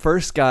the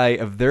first guy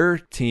of their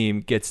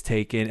team gets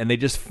taken and they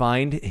just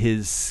find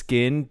his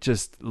skin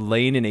just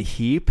laying in a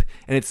heap,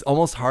 and it's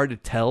almost hard to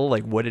tell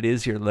like what it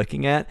is you're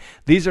looking at.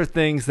 These are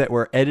things that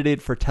were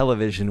edited for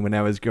television when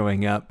I was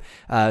growing up,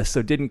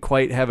 so didn't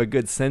quite have a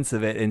good sense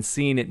of it. And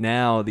seeing it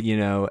now,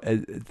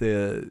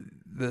 the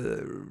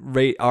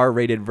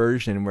R-rated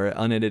version where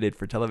unedited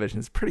for television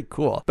is pretty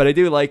cool. But I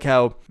do like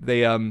how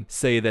they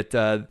say that,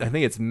 I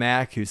think it's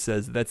Mac who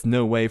says that's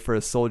no way for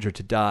a soldier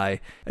to die.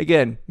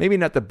 Again, maybe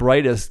not the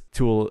brightest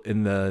tool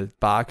in the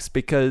box,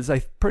 because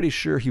I'm pretty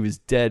sure he was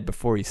dead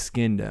before he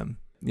skinned him.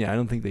 Yeah, I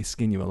don't think they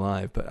skin you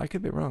alive, but I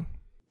could be wrong.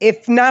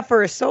 If not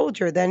for a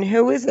soldier, then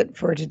who is it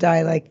for to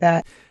die like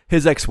that?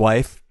 His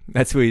ex-wife.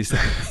 That's who he's...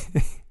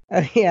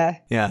 Yeah.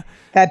 Yeah.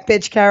 That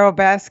bitch Carol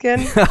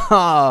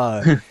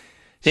Baskin.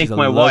 She's Take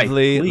my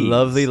lovely, wife, please.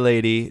 lovely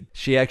lady.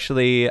 She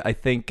actually, I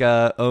think,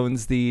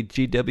 owns the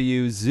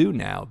GW Zoo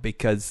now,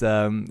 because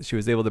she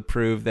was able to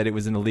prove that it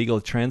was an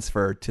illegal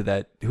transfer to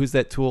that. Who's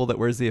that tool that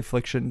wears the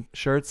Affliction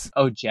shirts?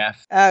 Oh,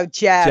 Jeff. Oh,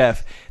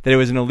 Jeff. That it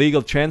was an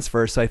illegal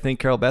transfer. So I think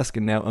Carol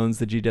Baskin now owns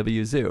the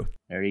GW Zoo.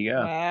 There you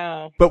go.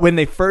 Wow. But when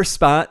they first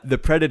spot the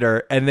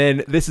Predator, and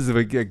then this is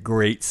a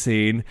great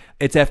scene.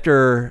 It's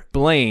after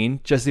Blaine,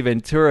 Jesse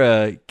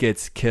Ventura,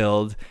 gets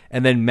killed,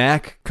 and then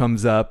Mac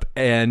comes up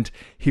and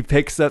he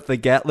picks up the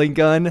Gatling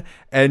gun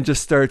and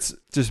just starts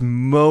just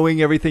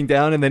mowing everything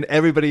down, and then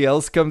everybody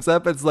else comes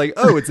up. It's like,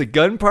 oh, it's a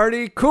gun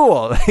party,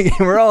 cool.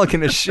 We're all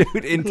gonna shoot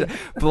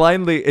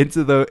blindly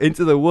into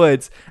the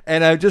woods.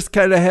 And I just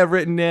kind of have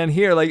written down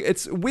here, like,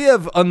 we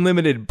have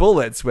unlimited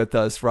bullets with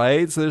us,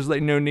 right? So there's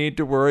like no need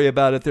to worry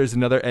about if there's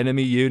another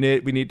enemy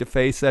unit we need to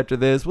face after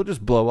this. We'll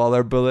just blow all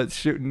our bullets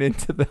shooting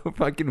into the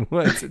fucking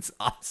woods. It's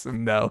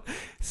awesome though,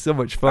 so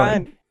much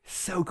fun.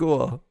 So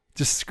cool,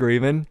 just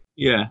screaming.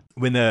 Yeah.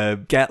 When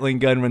the Gatling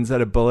gun runs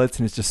out of bullets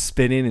and it's just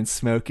spinning and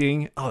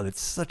smoking. Oh, that's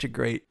such a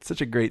great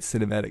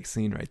cinematic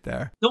scene right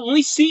there. The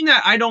only scene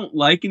that I don't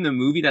like in the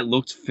movie that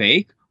looked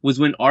fake was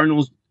when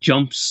Arnold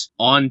jumps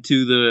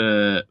onto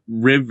the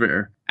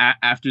river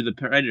after the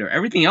Predator.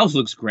 Everything else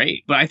looks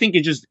great, but I think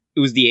it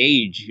was the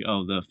age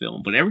of the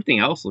film, but everything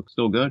else looks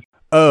still good.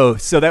 Oh,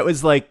 so that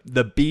was like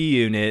the B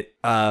unit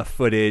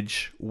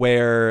footage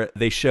where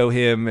they show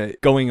him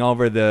going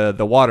over the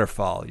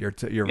waterfall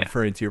you're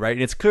referring to, right?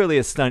 And it's clearly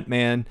a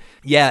stuntman.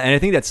 Yeah, and I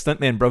think that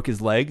stuntman broke his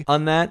leg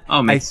on that.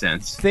 Oh, makes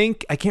sense. I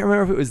can't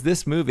remember if it was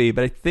this movie,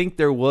 but I think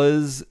there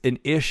was an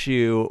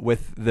issue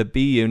with the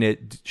B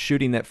unit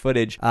shooting that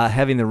footage,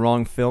 having the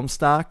wrong film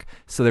stock.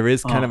 So there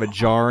is kind of a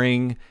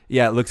jarring,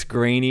 it looks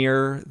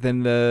grainier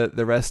than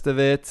the rest of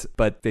it,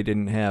 but they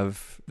didn't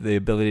have the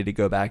ability to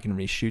go back and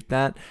reshoot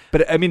that.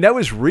 But I mean, that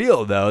was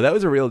real though. That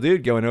was a real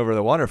dude going over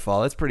the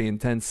waterfall. That's pretty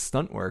intense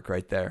stunt work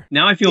right there.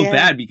 Now I feel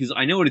bad because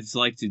I know what it's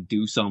like to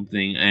do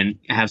something and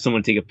have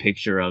someone take a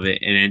picture of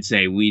it and then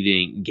say, we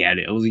didn't get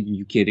it. I was like, are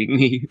you kidding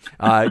me?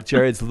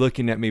 Jared's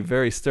looking at me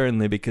very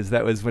sternly because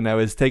that was when I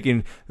was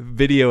taking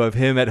video of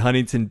him at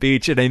Huntington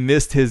Beach and I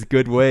missed his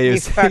good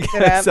waves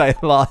because I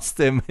lost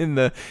him in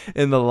the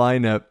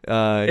lineup.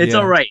 It's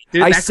all right.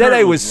 Dude, I said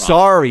I was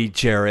sorry,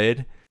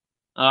 Jared.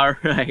 All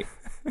right.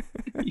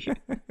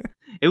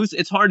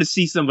 It's hard to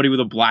see somebody with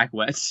a black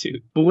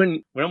wetsuit, but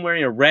when I'm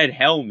wearing a red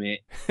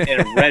helmet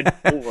and a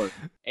red board,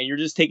 and you're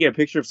just taking a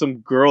picture of some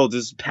girl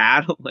just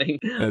paddling,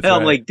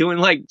 I'm like doing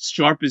like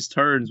sharpest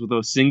turns with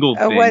a single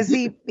fin. Was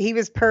he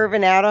was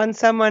perving out on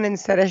someone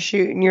instead of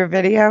shooting your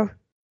video?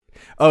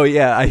 Oh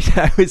yeah,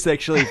 I was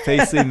actually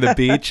facing the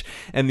beach,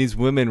 and these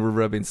women were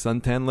rubbing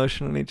suntan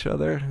lotion on each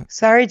other.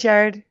 Sorry,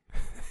 Jared.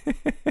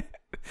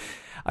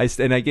 I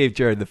gave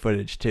Jared the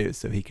footage too,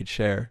 so he could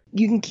share.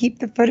 You can keep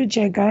the footage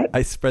I got.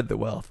 I spread the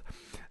wealth.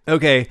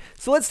 Okay,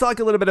 so let's talk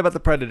a little bit about the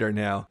Predator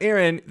now.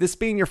 Aaron, this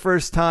being your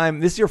first time,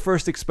 this is your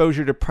first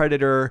exposure to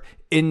Predator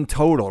in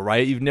total,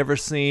 right? You've never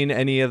seen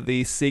any of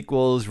the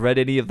sequels, read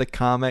any of the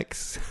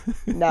comics?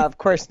 No, of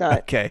course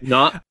not. Okay.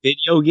 Not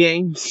video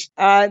games?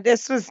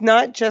 This was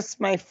not just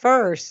my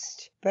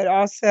first, but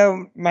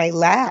also my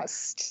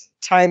last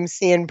time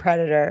seeing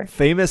Predator.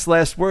 Famous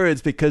last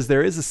words, because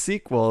there is a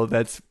sequel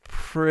that's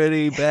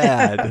pretty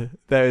bad.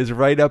 That is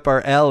right up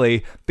our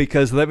alley,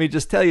 because let me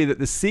just tell you that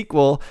the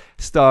sequel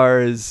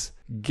stars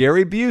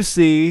Gary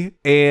Busey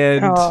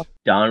and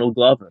Donald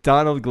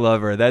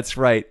Glover. That's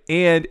right.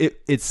 And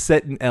it's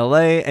set in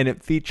LA and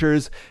it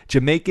features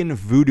Jamaican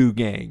voodoo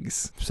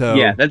gangs. So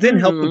yeah, that didn't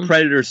help the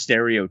Predator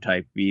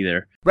stereotype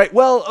either. Right.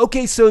 Well,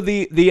 okay, so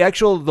the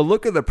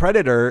look of the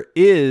Predator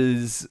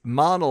is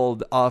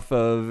modeled off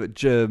of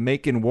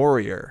Jamaican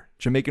warrior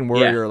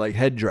like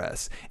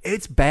headdress.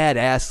 It's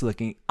badass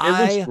looking.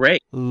 It looks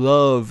great.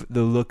 Love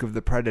the look of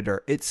the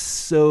Predator. It's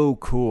so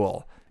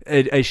cool.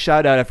 A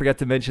shout out, I forgot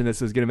to mention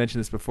this. I was going to mention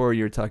this before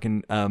you were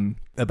talking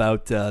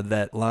about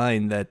that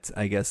line that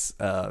I guess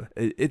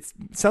it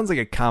sounds like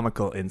a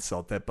comical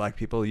insult that black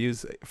people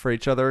use for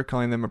each other,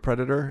 calling them a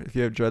predator if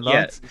you have dreadlocks.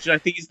 Yeah, which I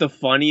think is the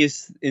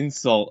funniest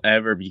insult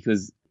ever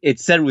because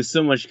it's said with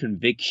so much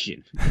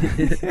conviction.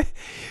 And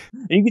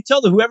you can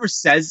tell that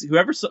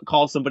whoever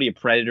calls somebody a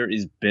predator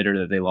is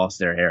bitter that they lost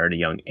their hair at a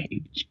young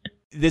age.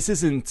 This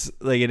isn't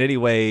like in any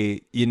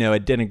way, a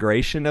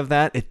denigration of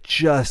that. It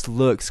just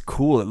looks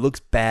cool. It looks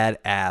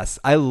badass.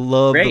 I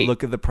love the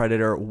look of the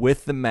Predator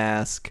with the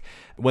mask.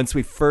 Once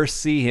we first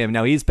see him,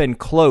 now he's been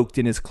cloaked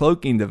in his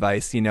cloaking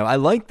device. I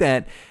like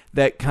that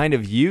kind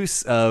of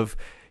use of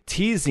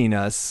teasing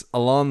us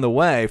along the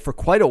way for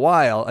quite a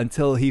while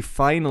until he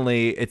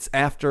finally, it's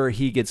after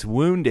he gets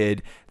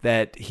wounded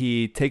that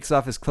he takes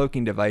off his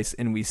cloaking device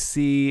and we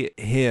see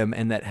him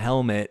and that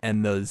helmet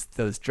and those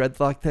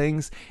dreadlock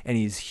things, and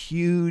he's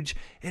huge.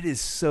 It is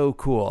so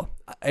cool.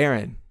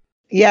 Aaron.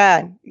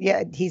 Yeah,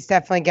 he's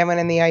definitely going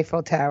in the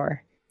Eiffel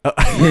Tower.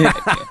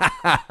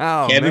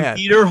 Oh, Kevin man.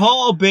 Peter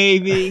Hall,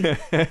 baby.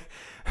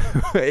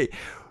 Wait,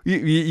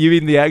 you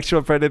mean the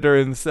actual Predator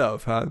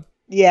himself, huh?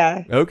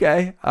 Yeah.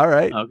 Okay. All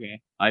right.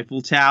 Okay.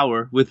 Eiffel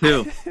Tower with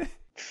who?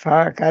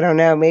 Fuck, I don't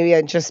know. Maybe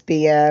I'd just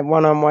be a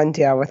one-on-one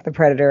deal with the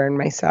Predator and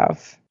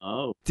myself.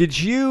 Oh. Did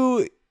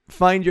you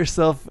find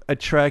yourself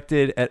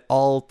attracted at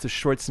all to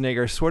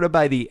Schwarzenegger sort of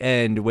by the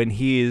end when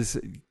he's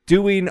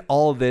doing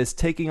all this,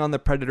 taking on the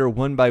Predator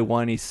one by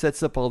one. He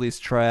sets up all these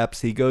traps.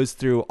 He goes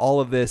through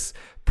all of this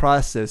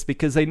process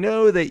because I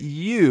know that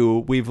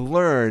we've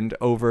learned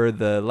over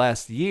the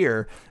last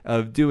year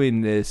of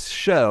doing this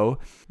show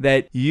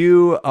that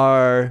you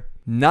are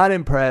not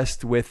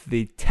impressed with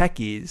the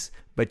techies,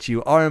 but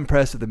you are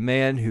impressed with a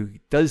man who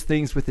does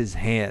things with his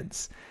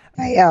hands.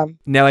 I am.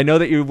 Now, I know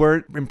that you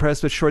weren't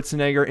impressed with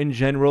Schwarzenegger in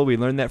general. We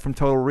learned that from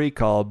Total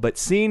Recall. But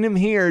seeing him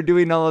here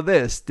doing all of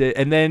this,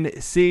 and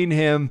then seeing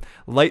him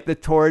light the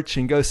torch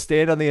and go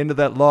stand on the end of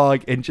that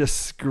log and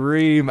just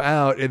scream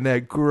out in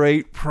that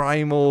great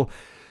primal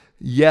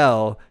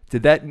yell,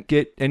 did that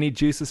get any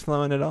juices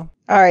flowing at all?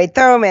 All right,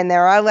 throw him in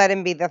there. I'll let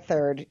him be the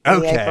third.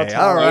 Okay,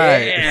 all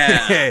right.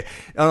 Yeah.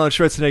 Arnold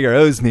Schwarzenegger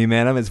owes me,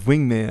 man. I'm his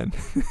wingman.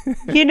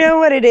 You know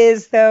what it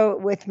is, though,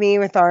 with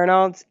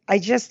Arnold? I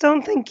just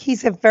don't think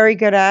he's a very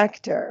good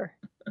actor.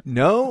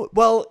 No?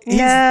 Well,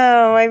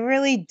 no, I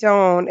really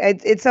don't.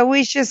 It's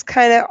always just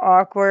kind of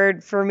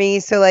awkward for me.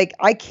 So, like,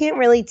 I can't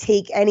really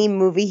take any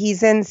movie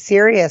he's in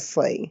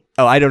seriously.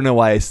 Oh, I don't know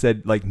why I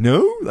said, like,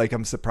 no? Like,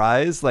 I'm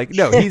surprised. Like,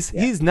 no,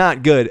 he's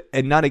not good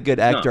and not a good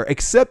actor,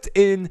 except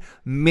in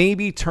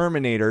maybe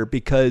Terminator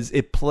because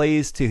it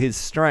plays to his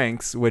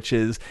strengths, which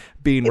is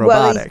being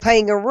robotic. Well, he's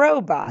playing a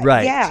robot.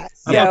 Right. Yeah.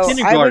 Yeah,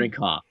 Kindergarten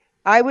Cop.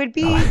 I would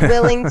be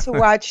willing to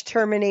watch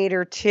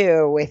Terminator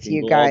 2 with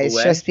you guys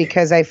just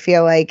because I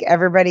feel like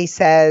everybody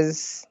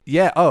says.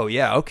 Yeah. Oh,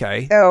 yeah.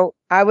 Okay. So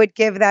I would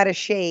give that a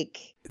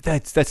shake.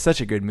 That's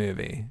such a good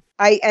movie.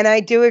 I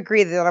do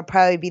agree that it'll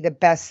probably be the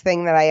best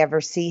thing that I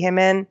ever see him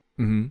in.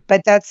 Mm-hmm.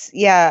 But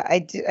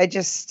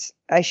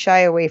I shy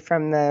away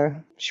from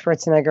the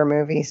Schwarzenegger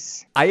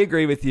movies. I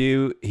agree with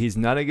you. He's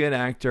not a good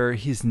actor.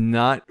 He's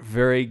not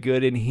very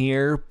good in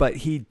here, but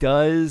he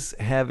does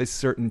have a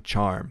certain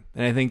charm.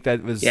 And I think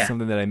that was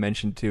something that I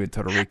mentioned too in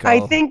Total Recall.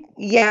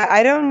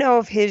 I don't know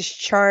if his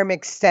charm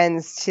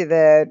extends to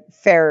the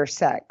fairer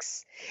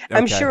sex. Okay.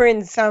 I'm sure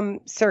in some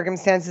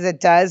circumstances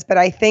it does, but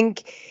I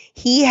think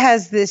he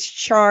has this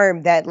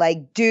charm that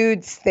like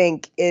dudes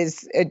think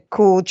is a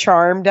cool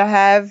charm to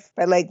have,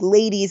 but like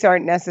ladies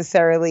aren't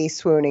necessarily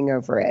swooning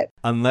over it.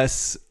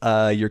 Unless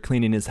you're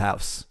cleaning his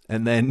house.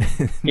 And then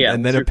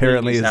then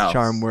apparently his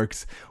charm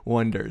works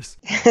wonders.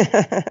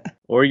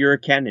 Or you're a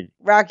Kennedy.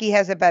 Rocky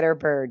has a better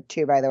bird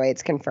too, by the way.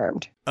 It's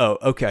confirmed. Oh,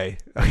 okay.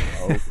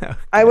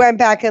 I went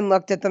back and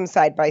looked at them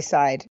side by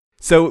side.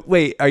 So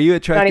wait, are you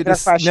attracted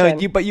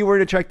to but you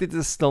weren't attracted to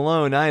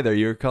Stallone either.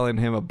 You were calling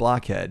him a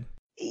blockhead.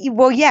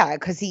 Well, yeah,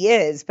 because he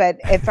is. But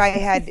if I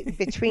had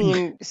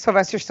between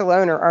Sylvester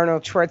Stallone or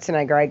Arnold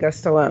Schwarzenegger, I go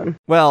Stallone.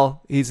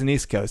 Well, he's an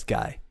East Coast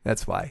guy.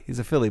 That's why. He's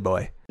a Philly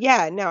boy.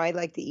 Yeah, no, I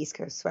like the East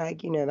Coast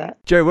swag. You know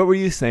that. Jerry, what were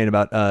you saying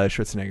about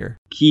Schwarzenegger?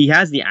 He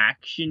has the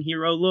action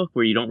hero look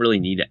where you don't really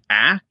need to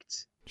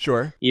act.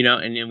 Sure. You know,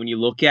 and then when you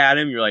look at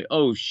him, you're like,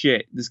 oh,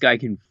 shit, this guy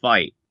can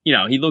fight. You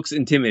know, he looks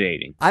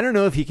intimidating. I don't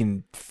know if he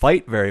can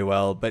fight very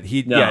well, but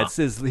he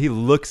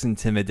looks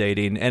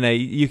intimidating, and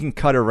you can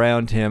cut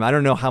around him. I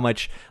don't know how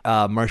much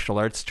martial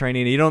arts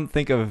training. You don't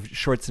think of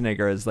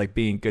Schwarzenegger as like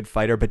being a good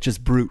fighter, but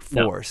just brute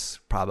force,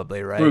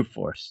 probably, right? Brute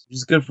force,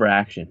 just good for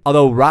action.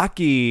 Although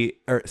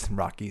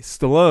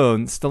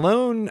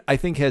Stallone, I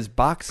think has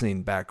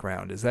boxing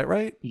background. Is that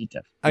right?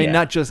 I mean,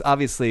 not just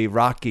obviously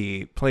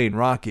Rocky playing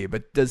Rocky,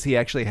 but does he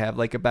actually have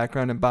like a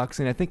background in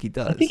boxing? I think he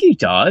does. I think he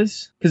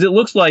does because it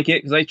looks like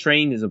it. Because I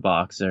trained as a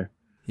boxer.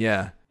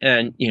 Yeah,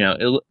 and you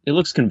know it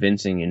looks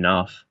convincing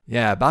enough.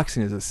 Yeah,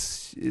 boxing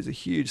is a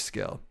huge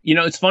skill. You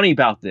know, it's funny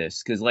about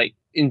this because like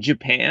in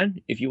Japan,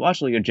 if you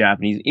watch like a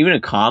Japanese, even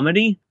a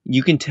comedy,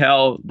 you can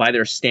tell by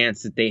their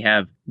stance that they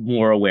have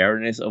more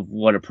awareness of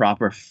what a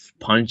proper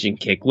punch and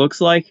kick looks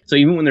like. So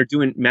even when they're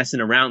messing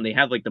around, they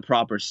have like the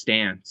proper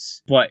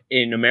stance. But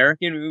in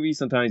American movies,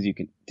 sometimes you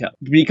can tell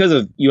because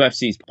of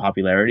UFC's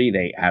popularity,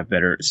 they have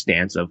better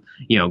stance of,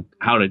 you know,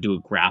 how to do a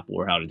grapple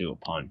or how to do a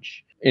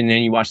punch. And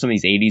then you watch some of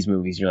these 80s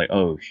movies, you're like,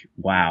 oh,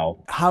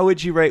 wow. How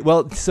would you rate?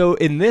 Well, so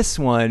in this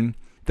one,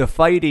 the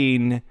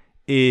fighting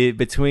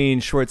between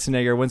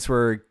Schwarzenegger, once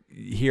we're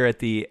here at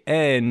the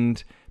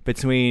end,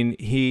 between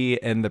he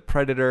and the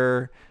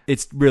Predator,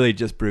 it's really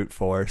just brute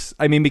force.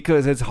 I mean,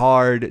 because it's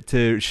hard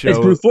to show. It's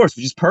brute force,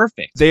 which is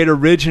perfect. They had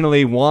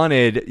originally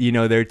wanted, you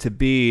know, there to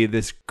be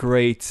this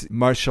great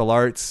martial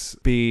arts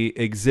be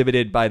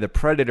exhibited by the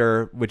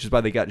Predator, which is why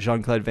they got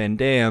Jean-Claude Van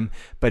Damme.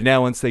 But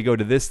now once they go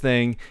to this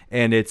thing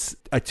and it's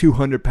a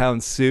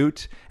 200-pound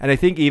suit, and I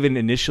think even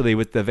initially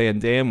with the Van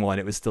Damme one,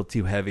 it was still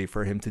too heavy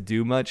for him to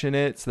do much in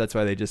it. So that's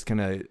why they just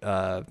kind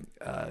of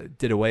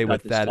did away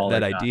with that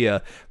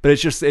idea. But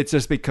it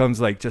just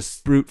becomes like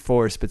just brute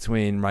force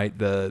between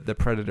the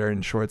Predator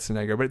and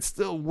Schwarzenegger, but it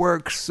still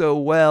works so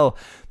well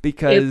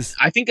because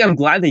I think I'm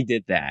glad they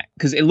did that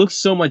because it looks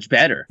so much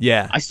better.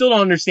 Yeah, I still don't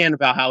understand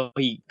about how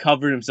he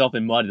covered himself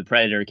in mud. The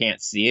Predator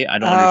can't see it. I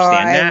don't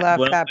understand that. I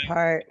love that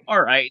part.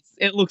 All right,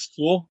 it looks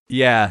cool.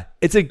 Yeah,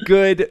 it's a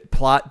good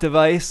plot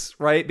device,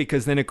 right?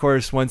 Because then, of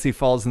course, once he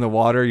falls in the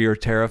water, you're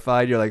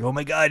terrified. You're like, oh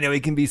my god, now he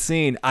can be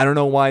seen. I don't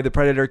know why the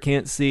Predator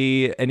can't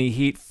see any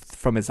heat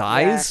from his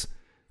eyes.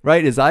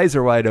 right? His eyes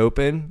are wide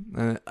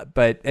open,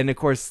 and of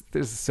course,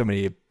 there's so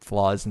many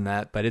flaws in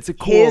that, but it's a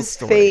cool His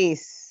story.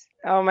 face.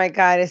 Oh my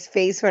God, his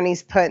face when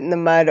he's putting the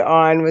mud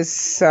on was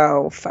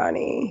so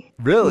funny.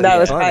 Really? That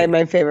was funny. probably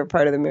my favorite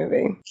part of the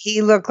movie.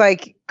 He looked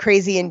like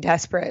crazy and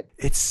desperate.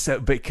 It's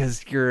so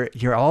because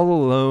you're all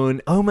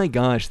alone. Oh my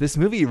gosh, this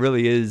movie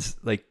really is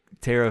like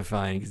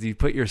terrifying because you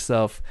put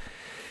yourself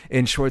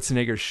in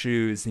Schwarzenegger's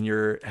shoes and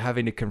you're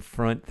having to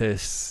confront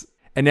this.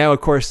 And now, of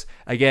course,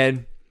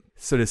 again,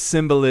 sort of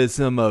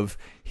symbolism of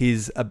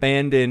he's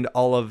abandoned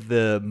all of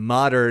the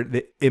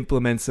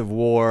implements of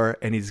war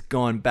and he's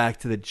gone back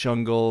to the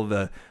jungle,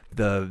 the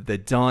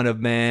dawn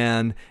of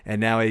man, and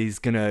now he's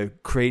gonna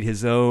create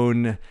his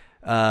own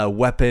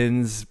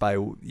weapons by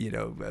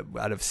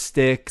out of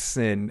sticks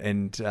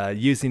and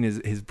using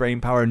his brain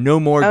power. No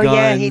more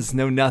guns,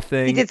 no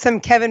nothing. He did some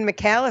Kevin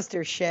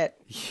McAllister shit.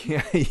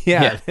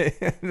 Yeah.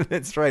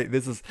 That's right.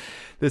 This is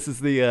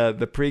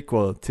the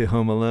prequel to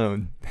Home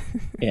Alone.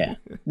 Yeah,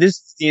 this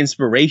is the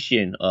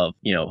inspiration of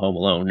Home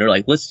Alone. They're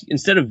like, let's,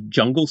 instead of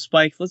jungle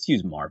spikes, let's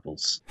use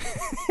marbles.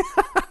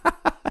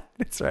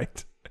 That's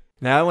right.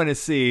 Now I want to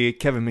see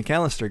Kevin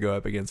McAllister go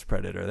up against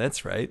Predator.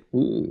 That's right.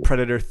 Ooh.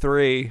 Predator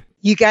 3.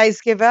 You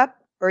guys give up,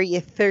 or are you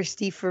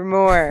thirsty for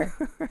more?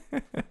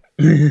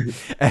 And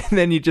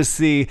then you just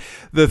see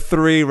the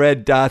 3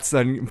 red dots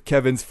on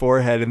Kevin's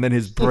forehead and then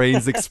his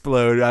brains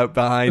explode out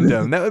behind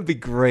him. That would be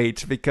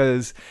great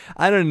because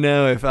I don't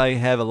know if I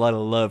have a lot of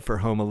love for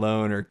Home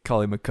Alone or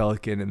Macaulay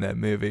Culkin in that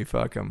movie.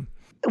 Fuck him.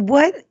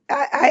 What?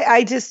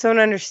 I just don't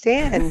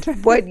understand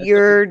what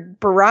your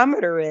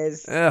barometer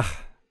is. Ugh,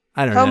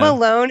 I don't Home know.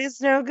 Alone is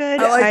no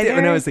good. I liked it either?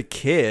 when I was a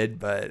kid,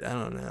 but I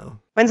don't know.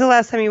 When's the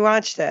last time you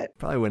watched it?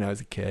 Probably when I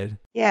was a kid.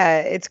 Yeah,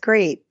 it's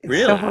great. It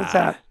Really? still holds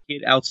up.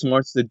 It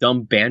outsmarts the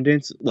dumb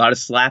bandits. A lot of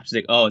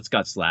slapstick. Oh, it's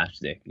got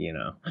slapstick,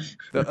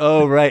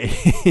 Oh, right.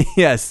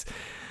 Yes.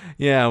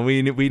 Yeah,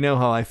 we know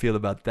how I feel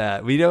about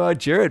that. We know how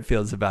Jared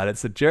feels about it,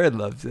 so Jared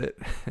loves it.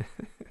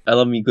 I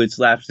love me good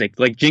slapstick.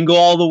 Like Jingle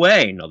All the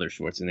Way, another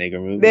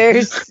Schwarzenegger movie.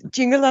 There's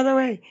Jingle All the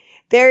Way.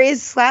 There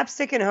is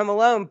slapstick in Home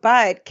Alone,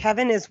 but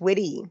Kevin is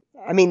witty.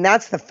 I mean,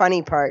 that's the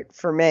funny part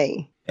for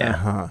me. Yeah.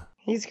 Uh-huh.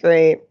 He's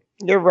great.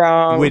 You're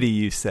wrong. Witty,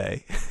 you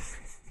say.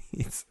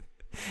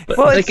 But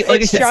Well, like I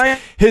it's said, John.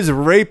 His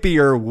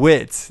rapier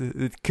wit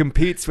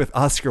competes with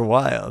Oscar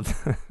Wilde.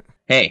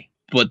 hey,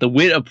 but the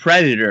wit of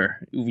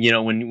Predator,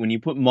 when you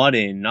put mud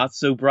in, not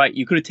so bright.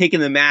 You could have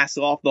taken the mask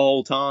off the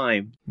whole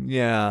time.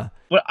 Yeah.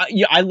 But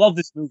I love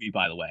this movie,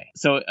 by the way.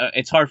 So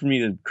it's hard for me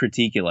to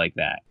critique it like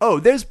that. Oh,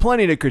 there's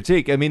plenty to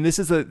critique. I mean, this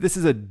is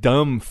a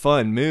dumb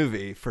fun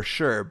movie for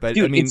sure. But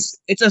Dude, I mean,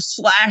 it's a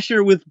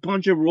slasher with a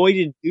bunch of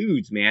roided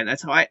dudes, man.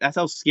 That's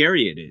how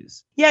scary it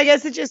is. Yeah, I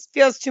guess it just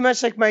feels too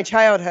much like my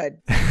childhood.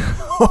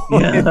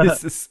 Yeah.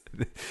 this is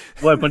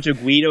What, a bunch of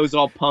Guidos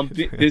all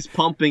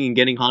pumping and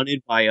getting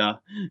hunted by dudes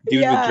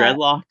with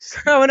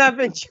dreadlocks? Growing up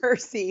in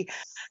Jersey.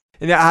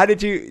 Now, how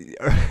did you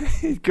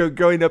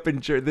growing up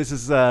in Jersey? This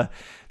is the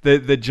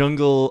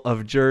jungle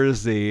of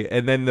Jersey,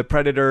 and then the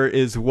Predator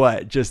is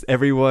what? Just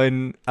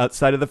everyone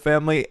outside of the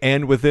family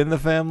and within the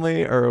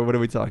family, or what are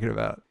we talking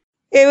about?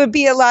 It would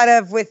be a lot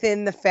of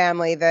within the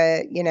family,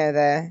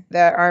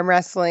 the arm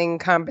wrestling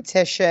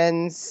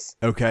competitions.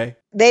 Okay.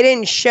 They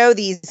didn't show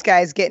these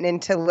guys getting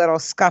into little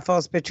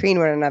scuffles between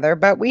one another,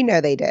 but we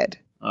know they did.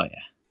 Oh, yeah.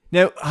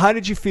 Now, how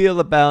did you feel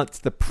about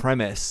the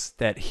premise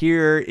that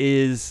here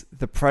is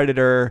the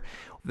Predator?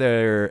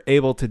 They're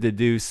able to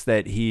deduce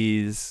that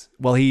he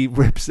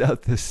rips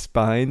out the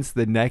spines,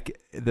 the neck,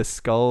 the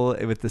skull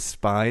with the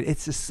spine.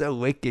 It's just so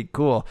wicked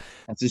cool.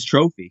 That's his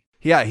trophy.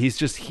 Yeah, he's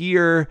just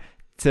here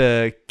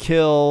to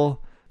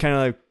kill, kind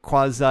of like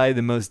quasi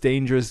the most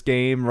dangerous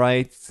game,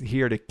 right?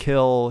 Here to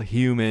kill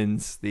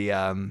humans.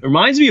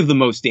 Reminds me of the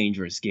most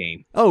dangerous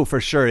game. Oh, for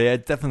sure. Yeah,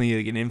 definitely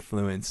like an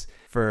influence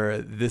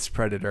for this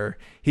Predator.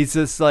 He's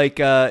just like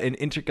an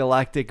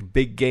intergalactic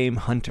big game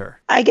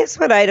hunter. I guess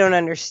what I don't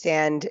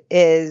understand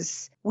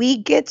is we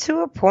get to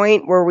a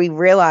point where we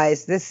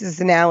realize this is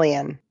an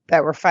alien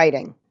that we're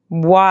fighting.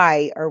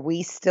 Why are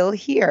we still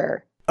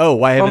here? Oh,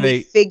 why haven't When we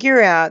they?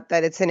 figure out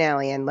that it's an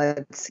alien,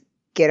 let's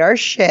get our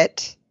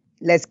shit.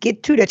 Let's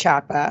get to the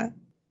chopper.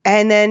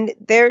 And then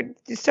they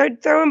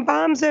start throwing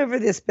bombs over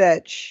this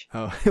bitch.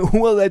 Oh,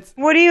 well, that's.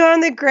 What are you on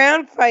the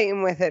ground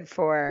fighting with it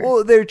for?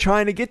 Well, they're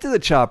trying to get to the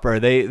chopper.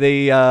 They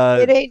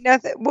It ain't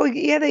nothing. Well,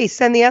 yeah, they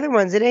send the other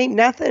ones. It ain't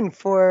nothing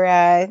for,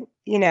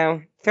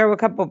 throw a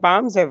couple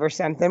bombs over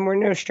something. We're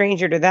no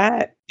stranger to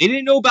that. They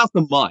didn't know about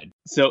the mud.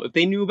 So if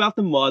they knew about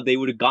the mud, they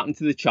would have gotten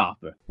to the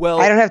chopper. well,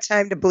 I don't have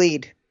time to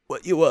bleed.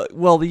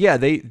 Well, yeah,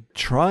 they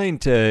trying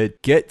to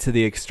get to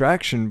the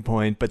extraction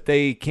point, but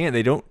they can't.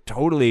 They don't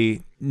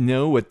totally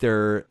know what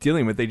they're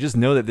dealing with. They just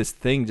know that this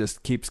thing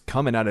just keeps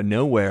coming out of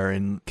nowhere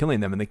and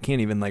killing them, and they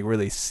can't even like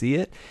really see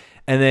it.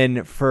 And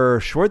then for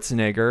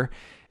Schwarzenegger,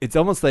 it's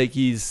almost like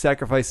he's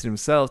sacrificing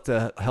himself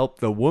to help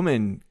the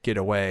woman get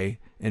away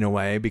in a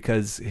way,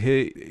 because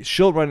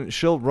she'll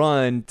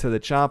run to the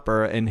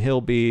chopper, and he'll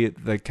be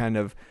the kind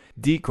of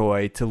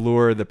decoy to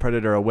lure the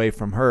predator away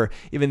from her,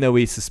 even though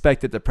we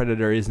suspect that the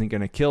predator isn't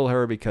going to kill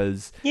her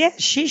because Yeah,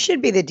 she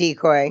should be the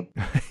decoy.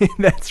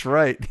 that's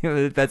right.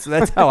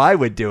 That's how I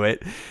would do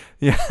it.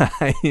 Yeah,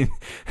 but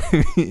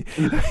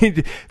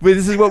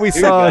this is what we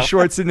saw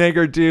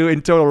Schwarzenegger do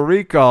in Total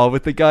Recall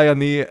with the guy on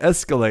the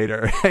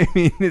escalator. I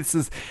mean, this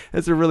is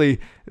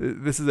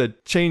a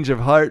change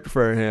of heart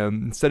for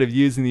him. Instead of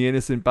using the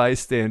innocent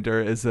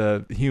bystander as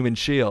a human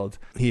shield,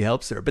 he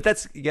helps her. But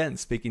that's, again,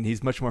 speaking,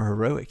 he's much more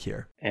heroic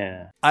here.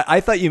 Yeah.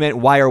 I thought you meant,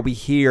 why are we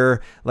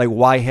here? Like,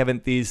 why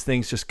haven't these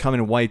things just come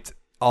and wiped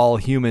all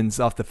humans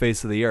off the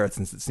face of the earth,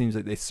 since it seems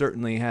like they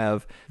certainly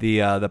have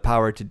the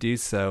power to do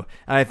so.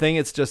 And I think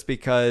it's just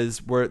because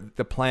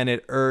the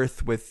planet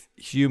Earth with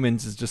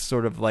humans is just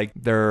sort of like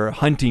their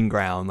hunting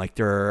ground, like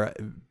their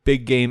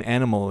big game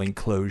animal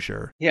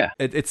enclosure. Yeah.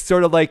 It's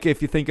sort of like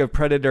if you think of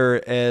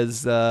Predator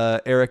as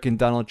Eric and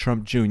Donald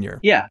Trump Jr.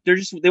 Yeah,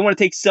 they want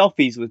to take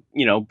selfies with,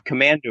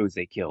 commandos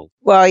they killed.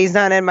 Well, he's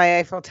not in my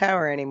Eiffel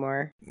Tower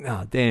anymore.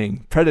 Oh,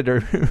 dang.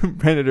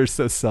 Predator's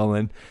so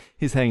sullen.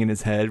 He's hanging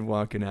his head,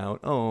 walking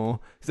out. Oh,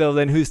 so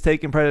then who's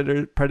taking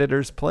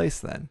Predator's place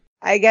then?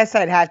 I guess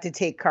I'd have to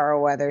take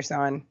Carl Weathers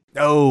on.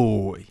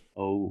 Oh.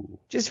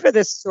 Just for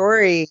the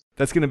story.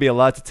 That's going to be a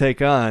lot to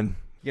take on.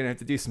 You're going to have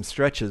to do some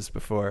stretches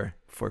before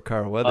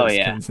Carl Weathers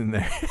comes in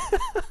there.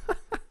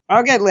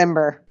 I'll get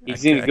limber.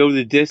 He's going to go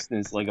the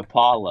distance like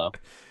Apollo.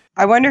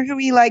 I wonder who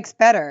he likes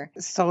better,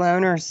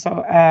 Stallone or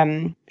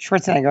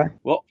Schwarzenegger.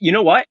 Well, you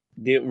know what?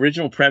 The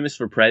original premise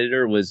for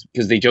Predator was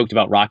because they joked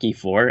about Rocky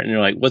IV, and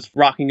they're like, what's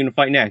Rocky going to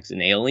fight next?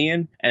 An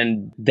alien?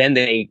 And then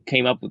they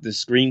came up with the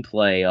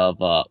screenplay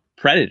of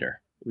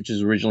Predator, which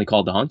is originally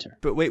called The Hunter.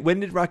 But wait, when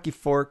did Rocky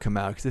IV come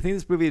out? Because I think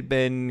this movie had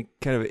been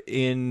kind of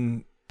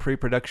in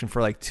pre-production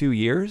for like 2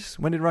 years.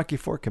 When did Rocky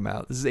IV come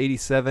out? This is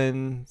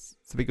 87.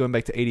 So we going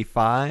back to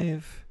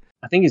 85?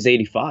 I think it's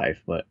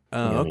 85, but...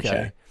 Oh,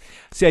 okay.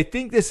 See, I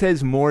think this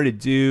has more to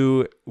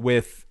do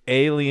with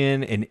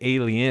Alien and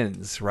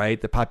Aliens,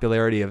 right? The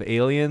popularity of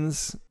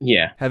Aliens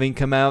having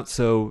come out.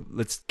 So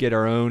let's get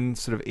our own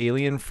sort of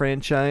Alien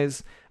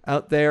franchise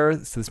out there.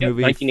 So this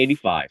movie...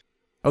 1985.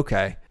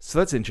 Okay. So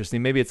that's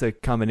interesting. Maybe it's a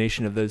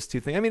combination of those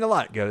two things. I mean, a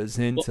lot goes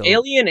into... Well,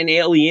 Alien and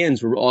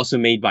Aliens were also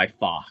made by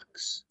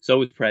Fox. So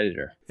was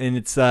Predator. And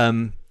it's...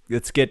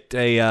 Let's get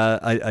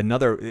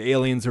another.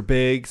 Aliens are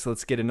big, so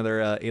let's get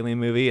another Alien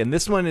movie. And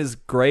this one is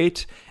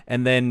great.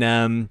 And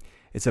then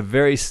it's a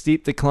very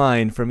steep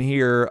decline from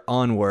here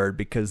onward,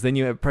 because then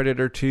you have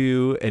Predator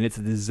 2, and it's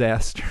a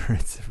disaster.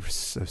 It's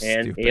so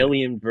stupid. And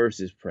Alien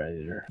versus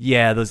Predator.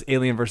 Yeah, those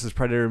Alien versus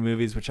Predator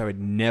movies, which I would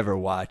never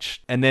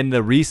watch. And then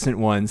the recent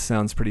one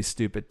sounds pretty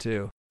stupid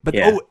too. But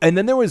and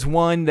then there was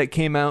one that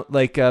came out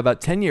like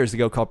about 10 years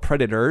ago called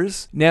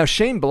Predators. Now,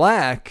 Shane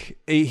Black,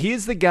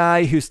 he's the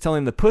guy who's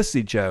telling the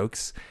pussy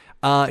jokes.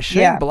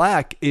 Shane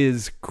Black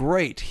is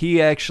great.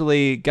 He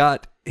actually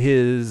got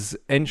his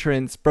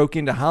entrance, broke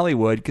into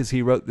Hollywood because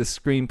he wrote the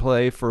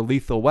screenplay for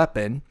Lethal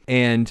Weapon,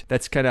 and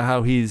that's kind of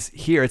how he's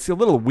here. It's a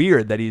little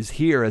weird that he's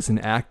here as an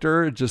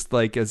actor, just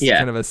like as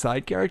kind of a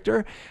side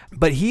character,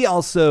 but he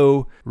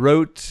also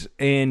wrote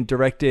and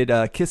directed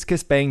Kiss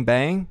Kiss Bang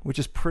Bang, which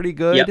is pretty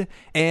good,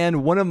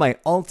 and one of my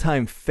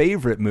all-time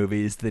favorite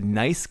movies, The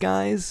Nice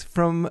Guys,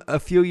 from a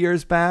few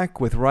years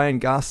back with Ryan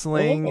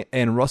Gosling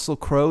and Russell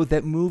Crowe.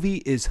 That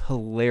movie is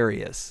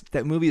hilarious.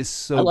 That movie is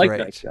so great.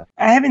 That show.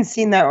 I haven't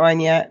seen that one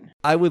yet.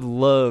 I would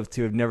love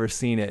to have never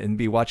seen it and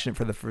be watching it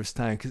for the first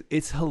time because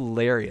it's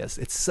hilarious.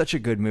 It's such a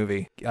good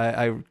movie.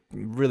 I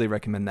really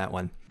recommend that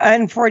one.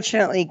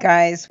 Unfortunately,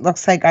 guys,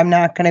 looks like I'm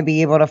not going to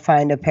be able to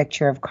find a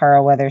picture of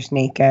Carl Weathers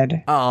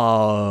naked.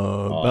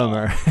 Oh,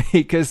 bummer.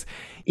 Because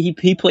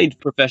he played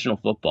professional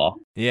football.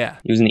 Yeah.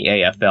 He was in the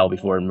AFL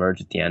before it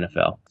merged with the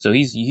NFL. So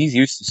he's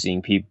used to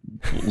seeing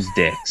people's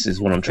dicks is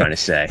what I'm trying to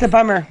say. It's a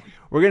bummer.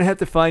 We're going to have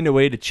to find a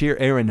way to cheer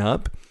Erin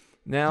up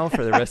now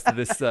for the rest of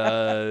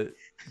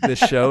this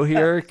show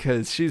here,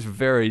 because she's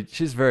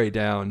very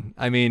down.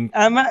 I mean,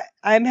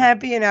 I'm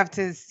happy enough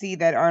to see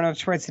that Arnold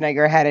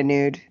Schwarzenegger had a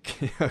nude.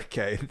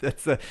 Okay,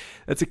 that's a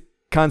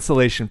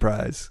consolation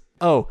prize.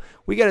 Oh,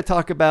 we got to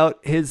talk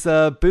about his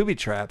booby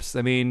traps.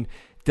 I mean,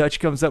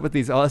 Dutch comes up with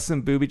these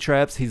awesome booby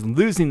traps. He's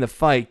losing the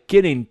fight,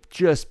 getting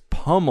just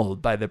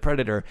pummeled by the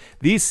Predator.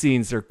 These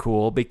scenes are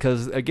cool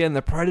because, again,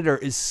 the Predator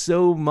is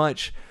so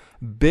much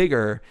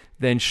bigger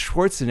than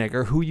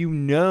Schwarzenegger,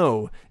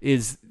 who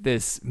is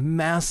this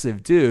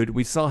massive dude.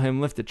 We saw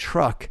him lift a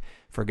truck,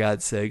 for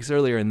God's sakes,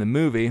 earlier in the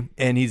movie,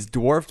 and he's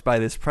dwarfed by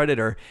this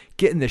Predator,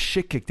 getting the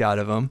shit kicked out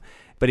of him.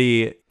 But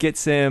he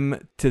gets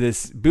him to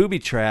this booby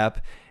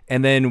trap,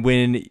 and then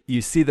when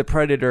you see the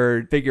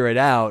Predator figure it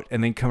out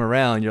and then come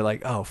around, you're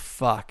like, oh,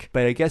 fuck.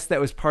 But I guess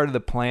that was part of the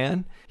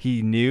plan.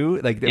 He knew,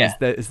 like,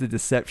 that is the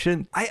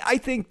deception. I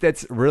think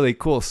that's really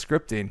cool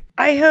scripting.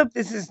 I hope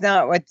this is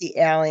not what the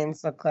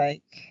aliens look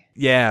like.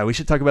 Yeah, we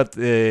should talk about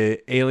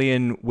the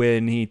alien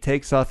when he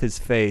takes off his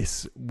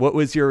face. What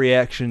was your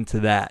reaction to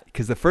that?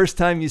 Because the first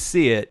time you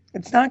see it...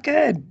 It's not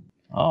good.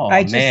 Oh,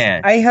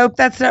 man. I hope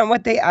that's not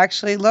what they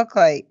actually look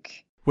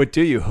like. What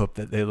do you hope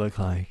that they look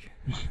like?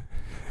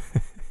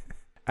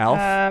 Alf?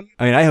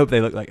 I mean, I hope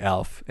they look like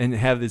Alf and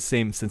have the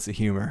same sense of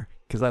humor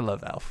because I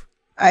love Alf.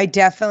 I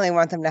definitely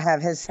want them to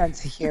have his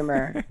sense of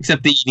humor.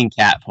 Except the eating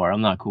cat part.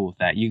 I'm not cool with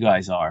that. You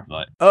guys are,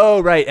 but...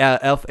 Oh, right.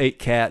 Alf ate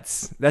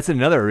cats. That's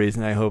another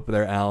reason I hope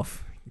they're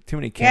Alf. Too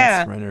many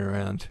cats running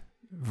around.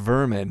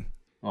 Vermin.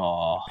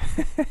 Aw.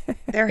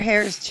 Their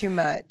hair is too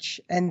much,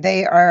 and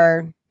they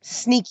are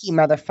sneaky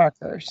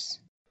motherfuckers.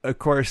 Of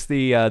course,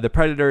 the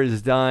predator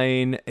is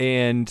dying,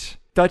 and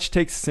Dutch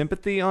takes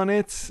sympathy on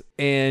it,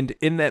 and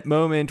in that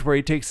moment where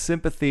he takes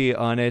sympathy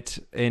on it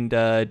and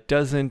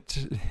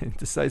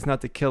decides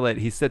not to kill it,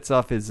 he sets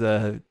off his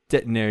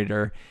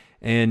detonator,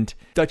 and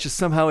Dutch is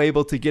somehow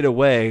able to get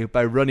away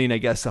by running, I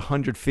guess,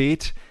 100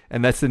 feet,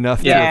 and that's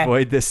enough to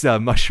avoid this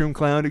mushroom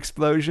cloud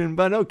explosion,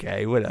 but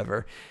okay,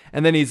 whatever.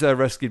 And then he's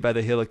rescued by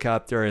the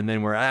helicopter, and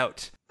then we're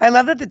out. I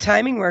love that the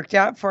timing worked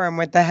out for him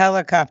with the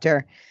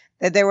helicopter,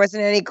 that there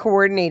wasn't any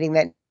coordinating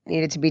that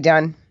needed to be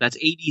done. That's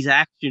 80s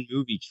action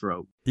movie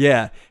trope.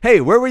 Yeah.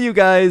 Hey, where were you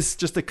guys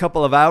just a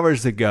couple of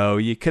hours ago?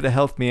 You could have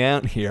helped me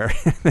out here.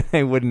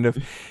 I wouldn't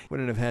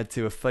have had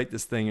to fight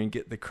this thing and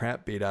get the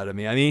crap beat out of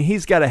me. I mean,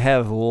 he's got to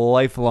have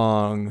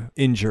lifelong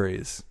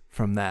injuries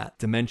from that.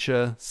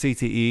 Dementia,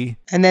 CTE.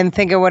 And then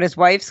think of what his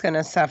wife's going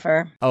to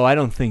suffer. Oh, I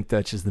don't think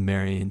Dutch is the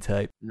Marion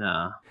type.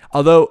 Nah.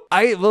 Although,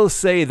 I will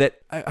say that,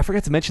 I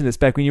forgot to mention this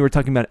back when you were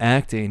talking about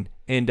acting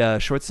and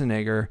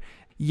Schwarzenegger.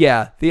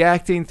 Yeah, the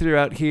acting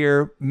throughout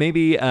here,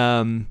 maybe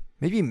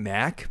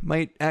Mac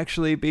might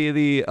actually be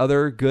the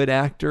other good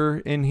actor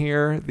in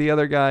here. The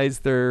other guys,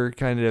 they're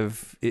kind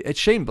of...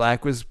 Shane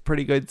Black was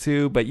pretty good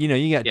too, but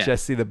you got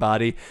Jesse the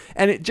Body.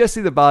 And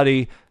Jesse the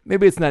Body,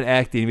 maybe it's not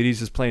acting, but he's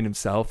just playing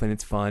himself, and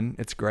it's fun.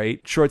 It's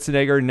great.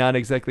 Schwarzenegger, not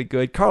exactly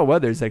good. Carl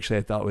Weathers, actually,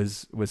 I thought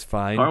was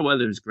fine. Carl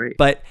Weathers, great.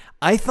 But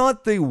I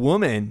thought the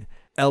woman...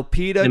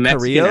 Elpida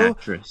Carrillo,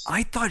 actress.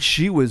 I thought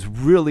she was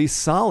really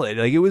solid.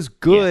 Like, it was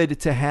good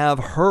to have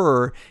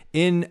her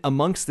in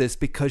amongst this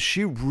because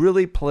she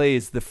really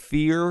plays the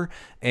fear,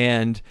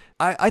 and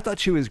I thought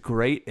she was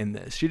great in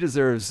this. She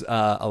deserves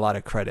a lot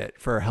of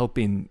credit for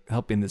helping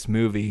this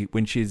movie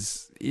when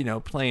she's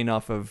playing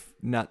off of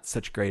not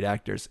such great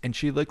actors, and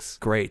she looks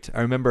great. I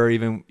remember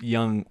even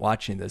young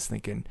watching this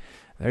thinking,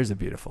 there's a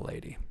beautiful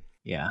lady.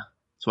 Yeah,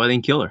 that's why they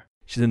didn't kill her.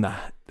 She's in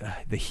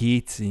the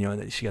heat,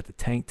 she got the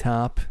tank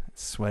top,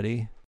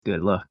 sweaty.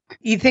 Good luck.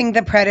 You think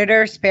the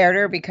Predator spared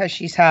her because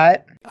she's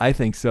hot? I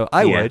think so.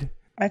 I would.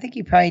 I think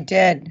he probably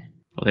did.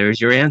 Well, there's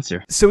your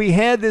answer. So we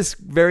had this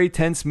very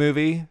tense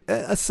movie,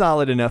 a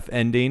solid enough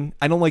ending.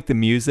 I don't like the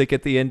music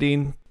at the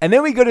ending. And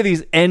then we go to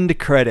these end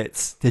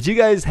credits. Did you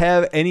guys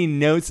have any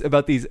notes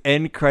about these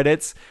end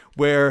credits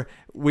where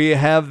we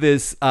have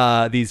these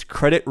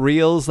credit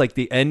reels like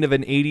the end of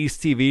an 80s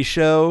TV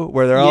show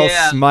where they're all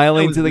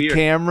smiling to the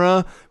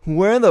camera?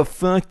 Where the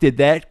fuck did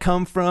that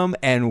come from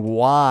and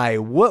why?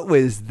 What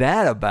was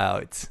that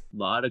about? A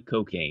lot of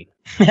cocaine.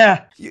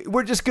 Yeah.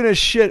 We're just going to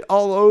shit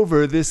all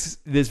over this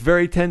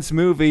very tense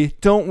movie.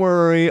 Don't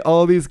worry.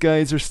 All these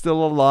guys are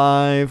still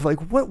alive. Like,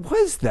 what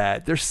was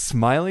that? They're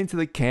smiling to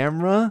the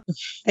camera?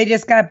 They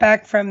just got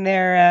back from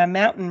their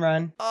mountain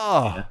run.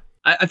 Oh. Yeah.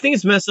 I think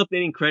it's messed up they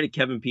didn't credit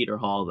Kevin Peter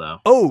Hall, though.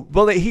 Oh,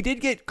 well, he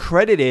did get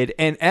credited,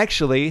 and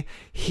actually,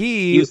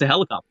 he was the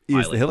helicopter pilot. He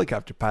was the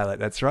helicopter pilot,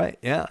 that's right,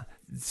 yeah.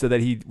 So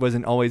that he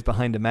wasn't always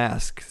behind a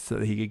mask, so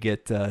that he could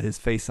get his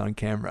face on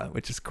camera,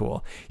 which is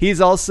cool. He's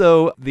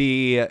also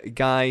the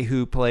guy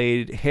who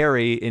played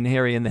Harry in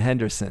Harry and the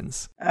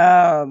Hendersons.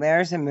 Oh,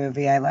 there's a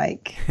movie I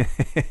like.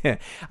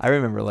 I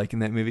remember liking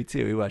that movie,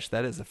 too. We watched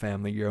that as a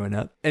family growing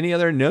up. Any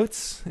other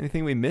notes?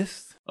 Anything we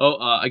missed? Oh,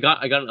 I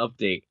got an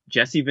update.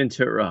 Jesse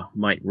Ventura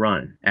might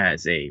run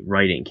as a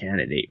write-in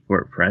candidate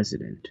for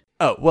president.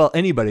 Oh, well,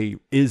 anybody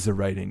is a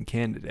write-in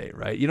candidate,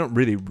 right? You don't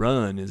really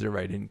run as a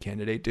write-in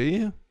candidate, do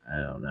you? I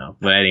don't know,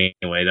 but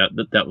anyway,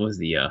 that was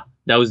the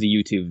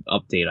YouTube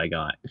update I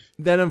got.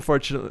 That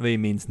unfortunately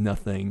means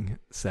nothing,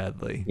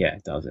 sadly. Yeah,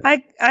 it doesn't.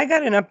 I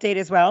got an update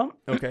as well.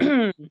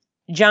 Okay.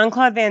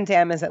 Jean-Claude Van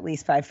Damme is at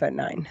least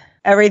 5'9".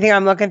 Everything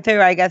I'm looking through,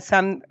 I got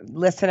some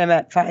listed him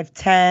at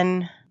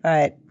 5'10",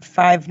 but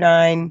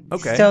 5'9".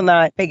 Okay. Still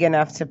not big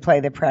enough to play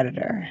the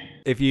Predator.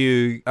 If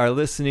you are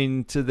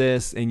listening to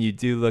this and you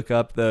do look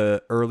up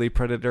the early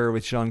Predator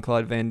with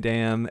Jean-Claude Van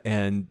Damme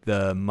and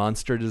the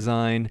monster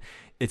design,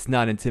 it's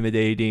not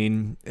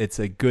intimidating. It's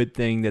a good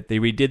thing that they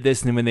redid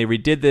this. And when they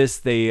redid this,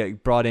 they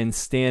brought in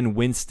Stan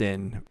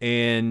Winston.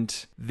 And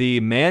the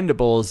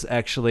mandibles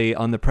actually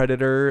on the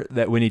Predator,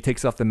 that when he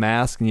takes off the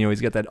mask, and,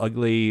 he's got that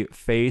ugly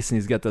face and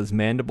he's got those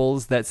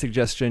mandibles, that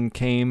suggestion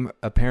came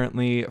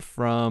apparently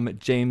from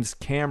James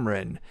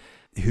Cameron,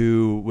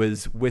 who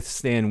was with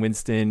Stan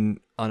Winston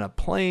on a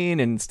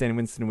plane, and Stan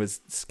Winston was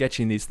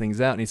sketching these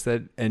things out. And he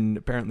said, and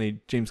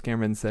apparently James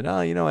Cameron said,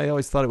 I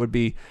always thought it would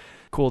be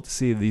cool to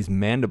see these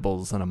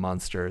mandibles on a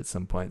monster at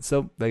some point.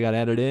 So they got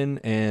added in,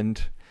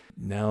 and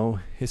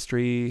now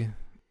history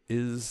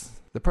is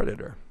the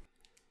Predator.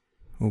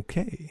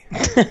 Okay.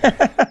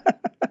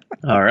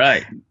 All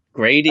right.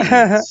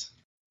 Gradings.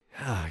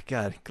 Oh,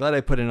 God, glad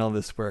I put in all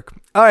this work.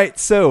 All right,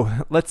 so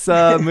let's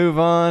move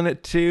on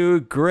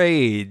to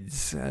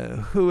grades.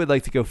 Who would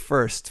like to go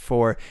first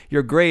for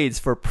your grades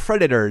for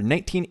Predator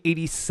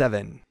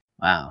 1987?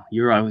 Wow,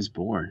 year I was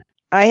born.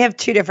 I have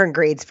 2 different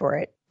grades for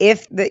it.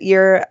 If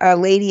you're a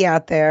lady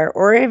out there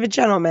or if a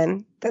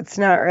gentleman that's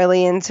not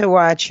really into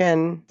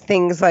watching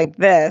things like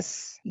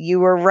this, you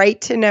were right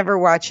to never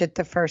watch it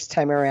the first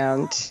time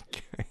around.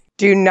 Okay.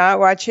 Do not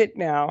watch it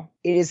now.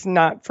 It is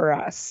not for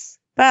us.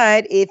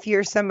 But if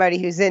you're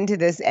somebody who's into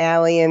this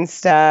alien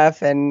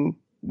stuff and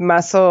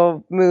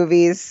muscle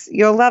movies,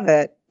 you'll love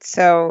it.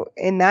 So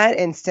in that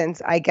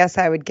instance, I guess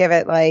I would give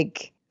it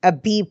like a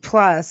B+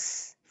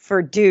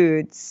 for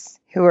dudes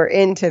who are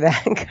into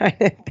that kind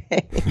of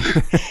thing.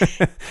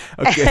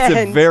 Okay,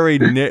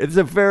 it's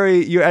a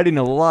very, you're adding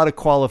a lot of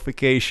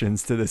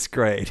qualifications to this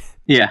grade.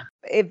 Yeah.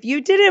 If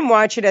you didn't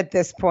watch it at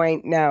this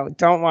point, no,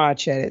 don't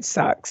watch it. It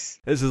sucks.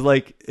 This is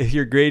like if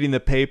you're grading the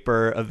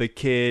paper of the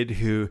kid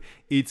who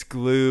eats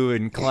glue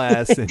in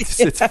class and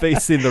sits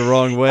facing the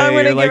wrong way. I'm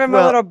going to give him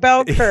a little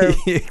bell curve.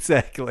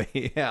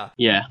 Exactly. Yeah.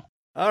 Yeah.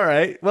 All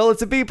right. Well,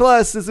 it's a B+.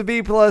 It's a B+.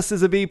 It's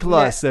a B+,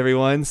 yeah.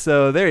 Everyone.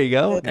 So there you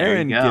go.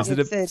 Aaron gives it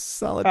a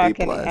solid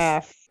B+.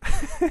 F.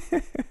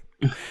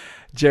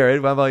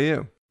 Jared, what about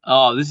you?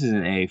 Oh, this is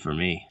an A for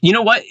me. You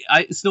know what?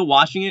 I still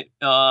watching it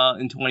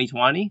in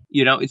 2020.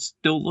 You know, it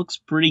still looks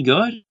pretty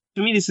good.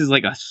 To me, this is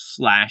like a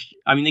slash.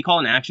 I mean, they call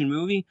it an action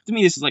movie. To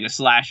me, this is like a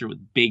slasher with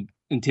big,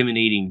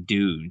 intimidating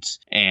dudes.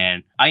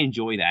 And I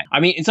enjoy that. I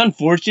mean, it's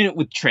unfortunate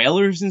with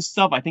trailers and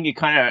stuff. I think it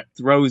kind of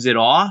throws it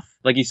off.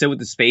 Like you said with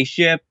the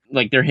spaceship,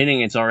 like they're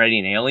hinting it's already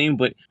an alien.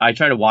 But I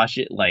try to watch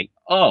it like,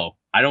 oh,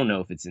 I don't know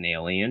if it's an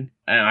alien.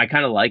 And I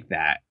kind of like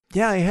that.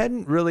 Yeah, I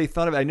hadn't really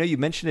thought of it. I know you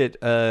mentioned it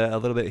a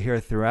little bit here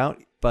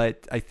throughout,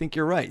 but I think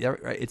you're right.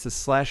 It's a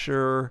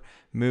slasher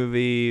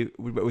movie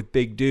with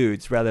big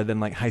dudes rather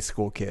than like high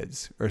school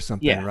kids or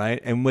something,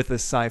 right? And with a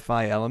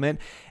sci-fi element.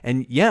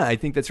 And yeah, I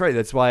think that's right.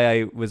 That's why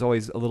I was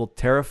always a little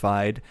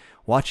terrified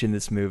watching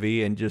this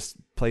movie and just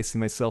placing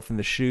myself in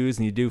the shoes.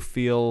 And you do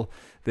feel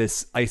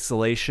this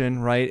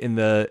isolation, right, in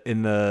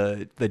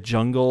the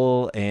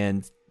jungle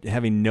and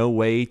having no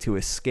way to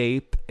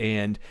escape.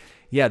 And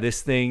yeah,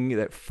 this thing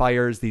that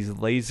fires these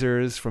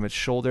lasers from its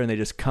shoulder and they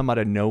just come out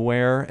of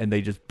nowhere and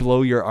they just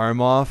blow your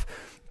arm off.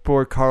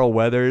 Poor Carl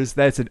Weathers.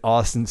 That's an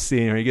awesome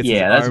scene where he gets his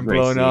arm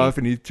blown off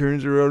and he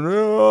turns around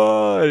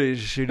and he's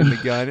shooting the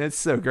gun. It's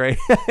so great.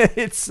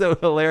 It's so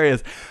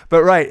hilarious.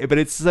 But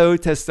it's so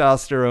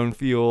testosterone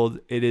fueled.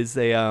 It is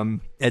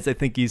as I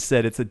think you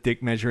said, it's a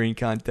dick measuring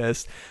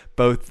contest,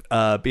 both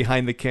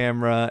behind the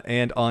camera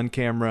and on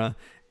camera.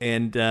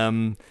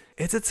 And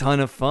it's a ton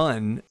of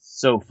fun.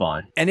 So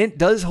fun. And it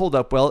does hold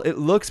up well. It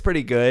looks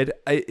pretty good.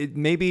 It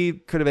maybe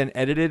could have been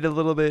edited a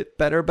little bit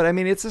better, but I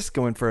mean, it's just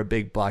going for a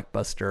big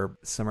blockbuster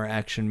summer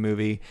action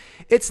movie.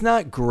 It's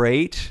not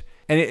great.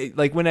 And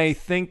like when I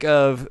think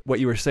of what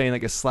you were saying,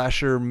 like a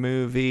slasher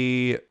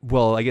movie,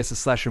 well, I guess a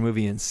slasher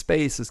movie in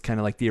space is kind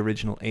of like the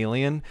original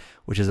Alien,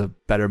 which is a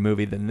better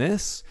movie than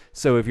this.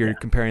 So if you're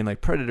comparing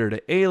like Predator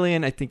to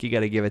Alien, I think you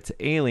got to give it to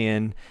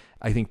Alien.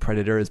 I think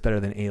Predator is better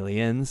than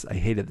Aliens. I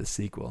hated the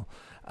sequel.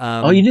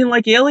 You didn't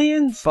like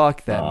Aliens?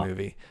 Fuck that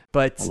movie.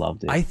 But I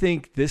loved it. I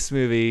think this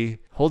movie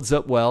holds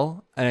up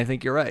well, and I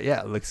think you're right.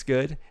 Yeah, it looks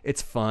good.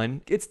 It's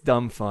fun. It's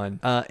dumb fun.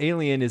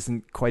 Alien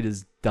isn't quite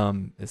as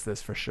dumb as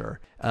this for sure.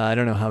 I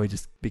don't know how we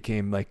just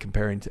became like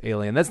comparing to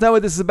Alien. That's not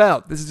what this is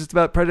about. This is just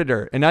about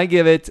Predator. And I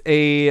give it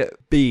a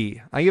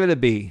B.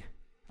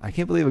 I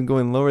can't believe I'm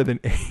going lower than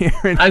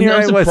Aaron.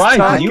 I'm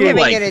surprised. I'm You were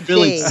giving like it a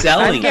really D.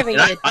 selling. I'm giving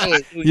it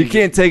a D. You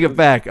can't take it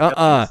back.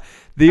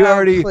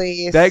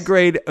 Please. That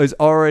grade is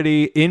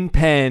already in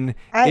pen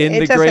in the grade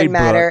book. It doesn't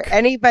matter.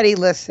 Anybody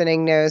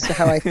listening knows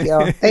how I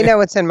feel. They know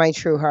what's in my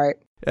true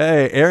heart.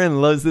 Hey,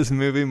 Aaron loves this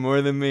movie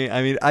more than me.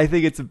 I mean, I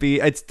think it's a B.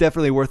 It's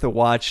definitely worth a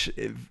watch.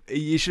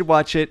 You should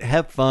watch it.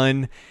 Have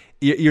fun.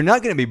 You're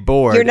not going to be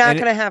bored. You're not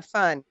going to have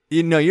fun.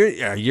 You're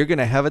going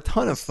to have a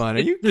ton of fun. Are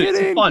you kidding? It's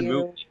a fun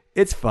movie.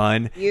 It's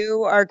fun.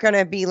 You are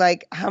gonna be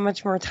like, how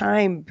much more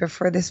time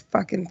before this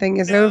fucking thing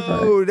is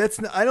over?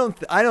 No,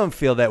 I don't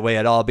feel that way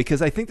at all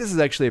because I think this is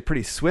actually a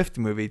pretty swift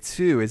movie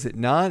too. Is it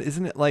not?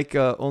 Isn't it like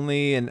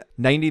only in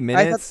 90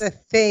 minutes? I thought The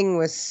Thing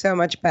was so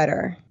much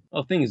better.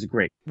 Oh, Thing is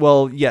great.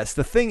 Well, yes,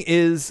 The Thing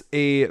is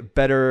a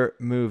better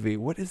movie.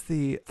 What is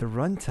the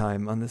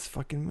runtime on this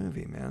fucking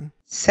movie, man?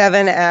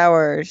 7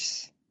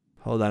 hours.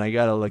 Hold on, I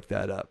gotta look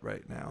that up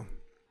right now.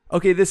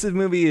 Okay, this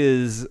movie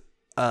is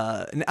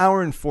an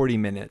hour and 40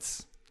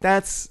 minutes.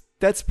 That's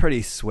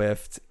pretty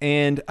swift.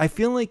 And I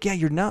feel like,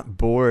 you're not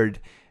bored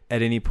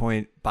at any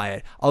point by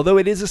it. Although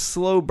it is a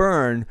slow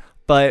burn,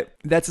 but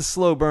that's a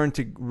slow burn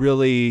to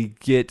really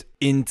get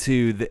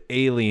into the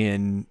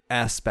alien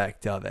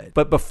aspect of it.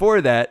 But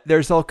before that,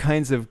 there's all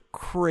kinds of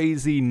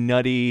crazy,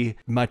 nutty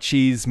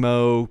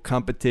machismo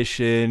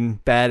competition,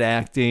 bad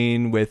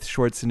acting with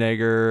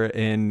Schwarzenegger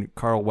and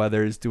Carl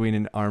Weathers doing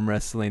an arm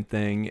wrestling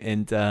thing,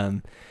 and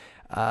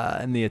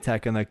the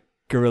attack on the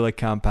Gorilla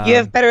Compound. You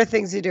have better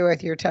things to do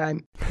with your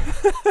time.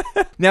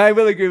 Now, I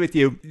will agree with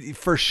you.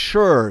 For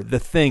sure, The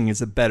Thing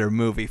is a better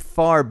movie.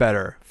 Far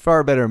better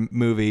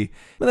movie.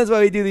 But that's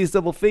why we do these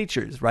double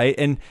features, right?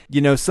 And,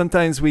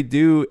 sometimes we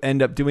do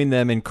end up doing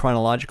them in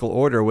chronological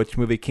order, which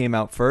movie came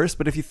out first.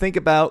 But if you think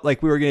about,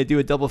 like, we were going to do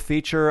a double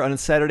feature on a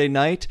Saturday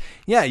night,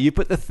 yeah, you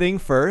put The Thing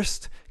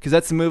first, because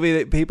that's the movie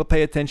that people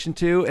pay attention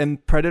to,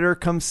 and Predator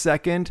comes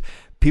second.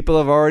 People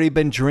have already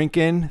been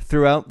drinking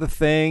throughout The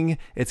Thing.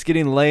 It's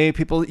getting late.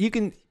 You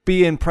can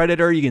be in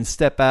Predator, you can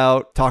step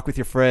out, talk with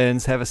your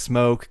friends, have a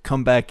smoke,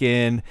 come back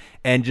in,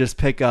 and just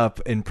pick up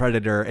in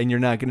Predator, and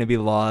you're not going to be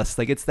lost.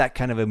 Like, it's that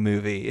kind of a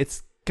movie.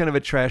 It's kind of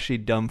a trashy,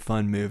 dumb,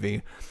 fun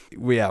movie.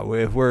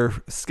 We're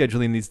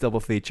scheduling these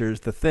double features,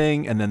 The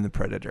Thing and then The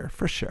Predator,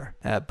 for sure.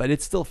 But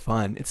it's still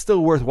fun. It's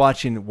still worth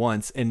watching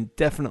once, and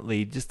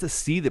definitely just to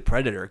see The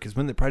Predator, because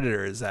when The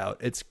Predator is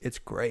out, it's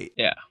great.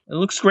 Yeah, it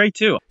looks great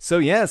too. So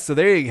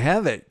there you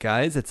have it,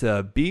 guys. It's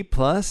a B+,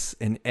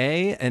 an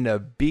A, and a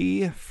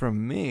B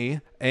from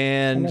me.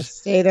 And I'm gonna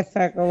stay the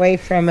fuck away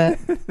from it.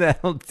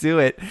 That'll do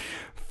it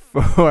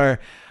for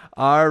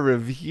our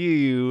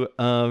review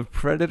of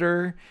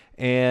Predator.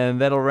 And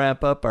that'll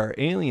wrap up our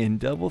Alien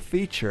double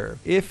feature.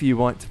 If you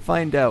want to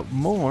find out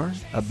more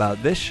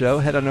about this show,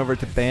 head on over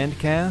to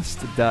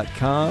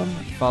bandcast.com.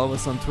 Follow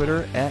us on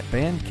Twitter at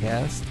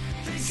bandcast.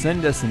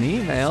 Send us an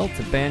email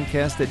to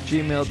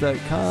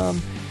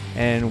bandcast@gmail.com.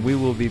 And we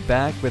will be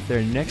back with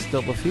their next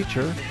double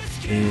feature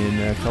in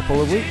a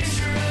couple of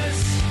weeks.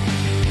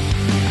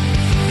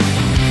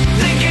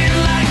 Thinking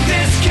like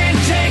this can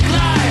take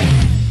life.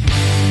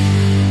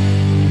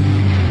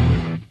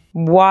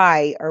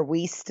 Why are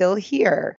we still here?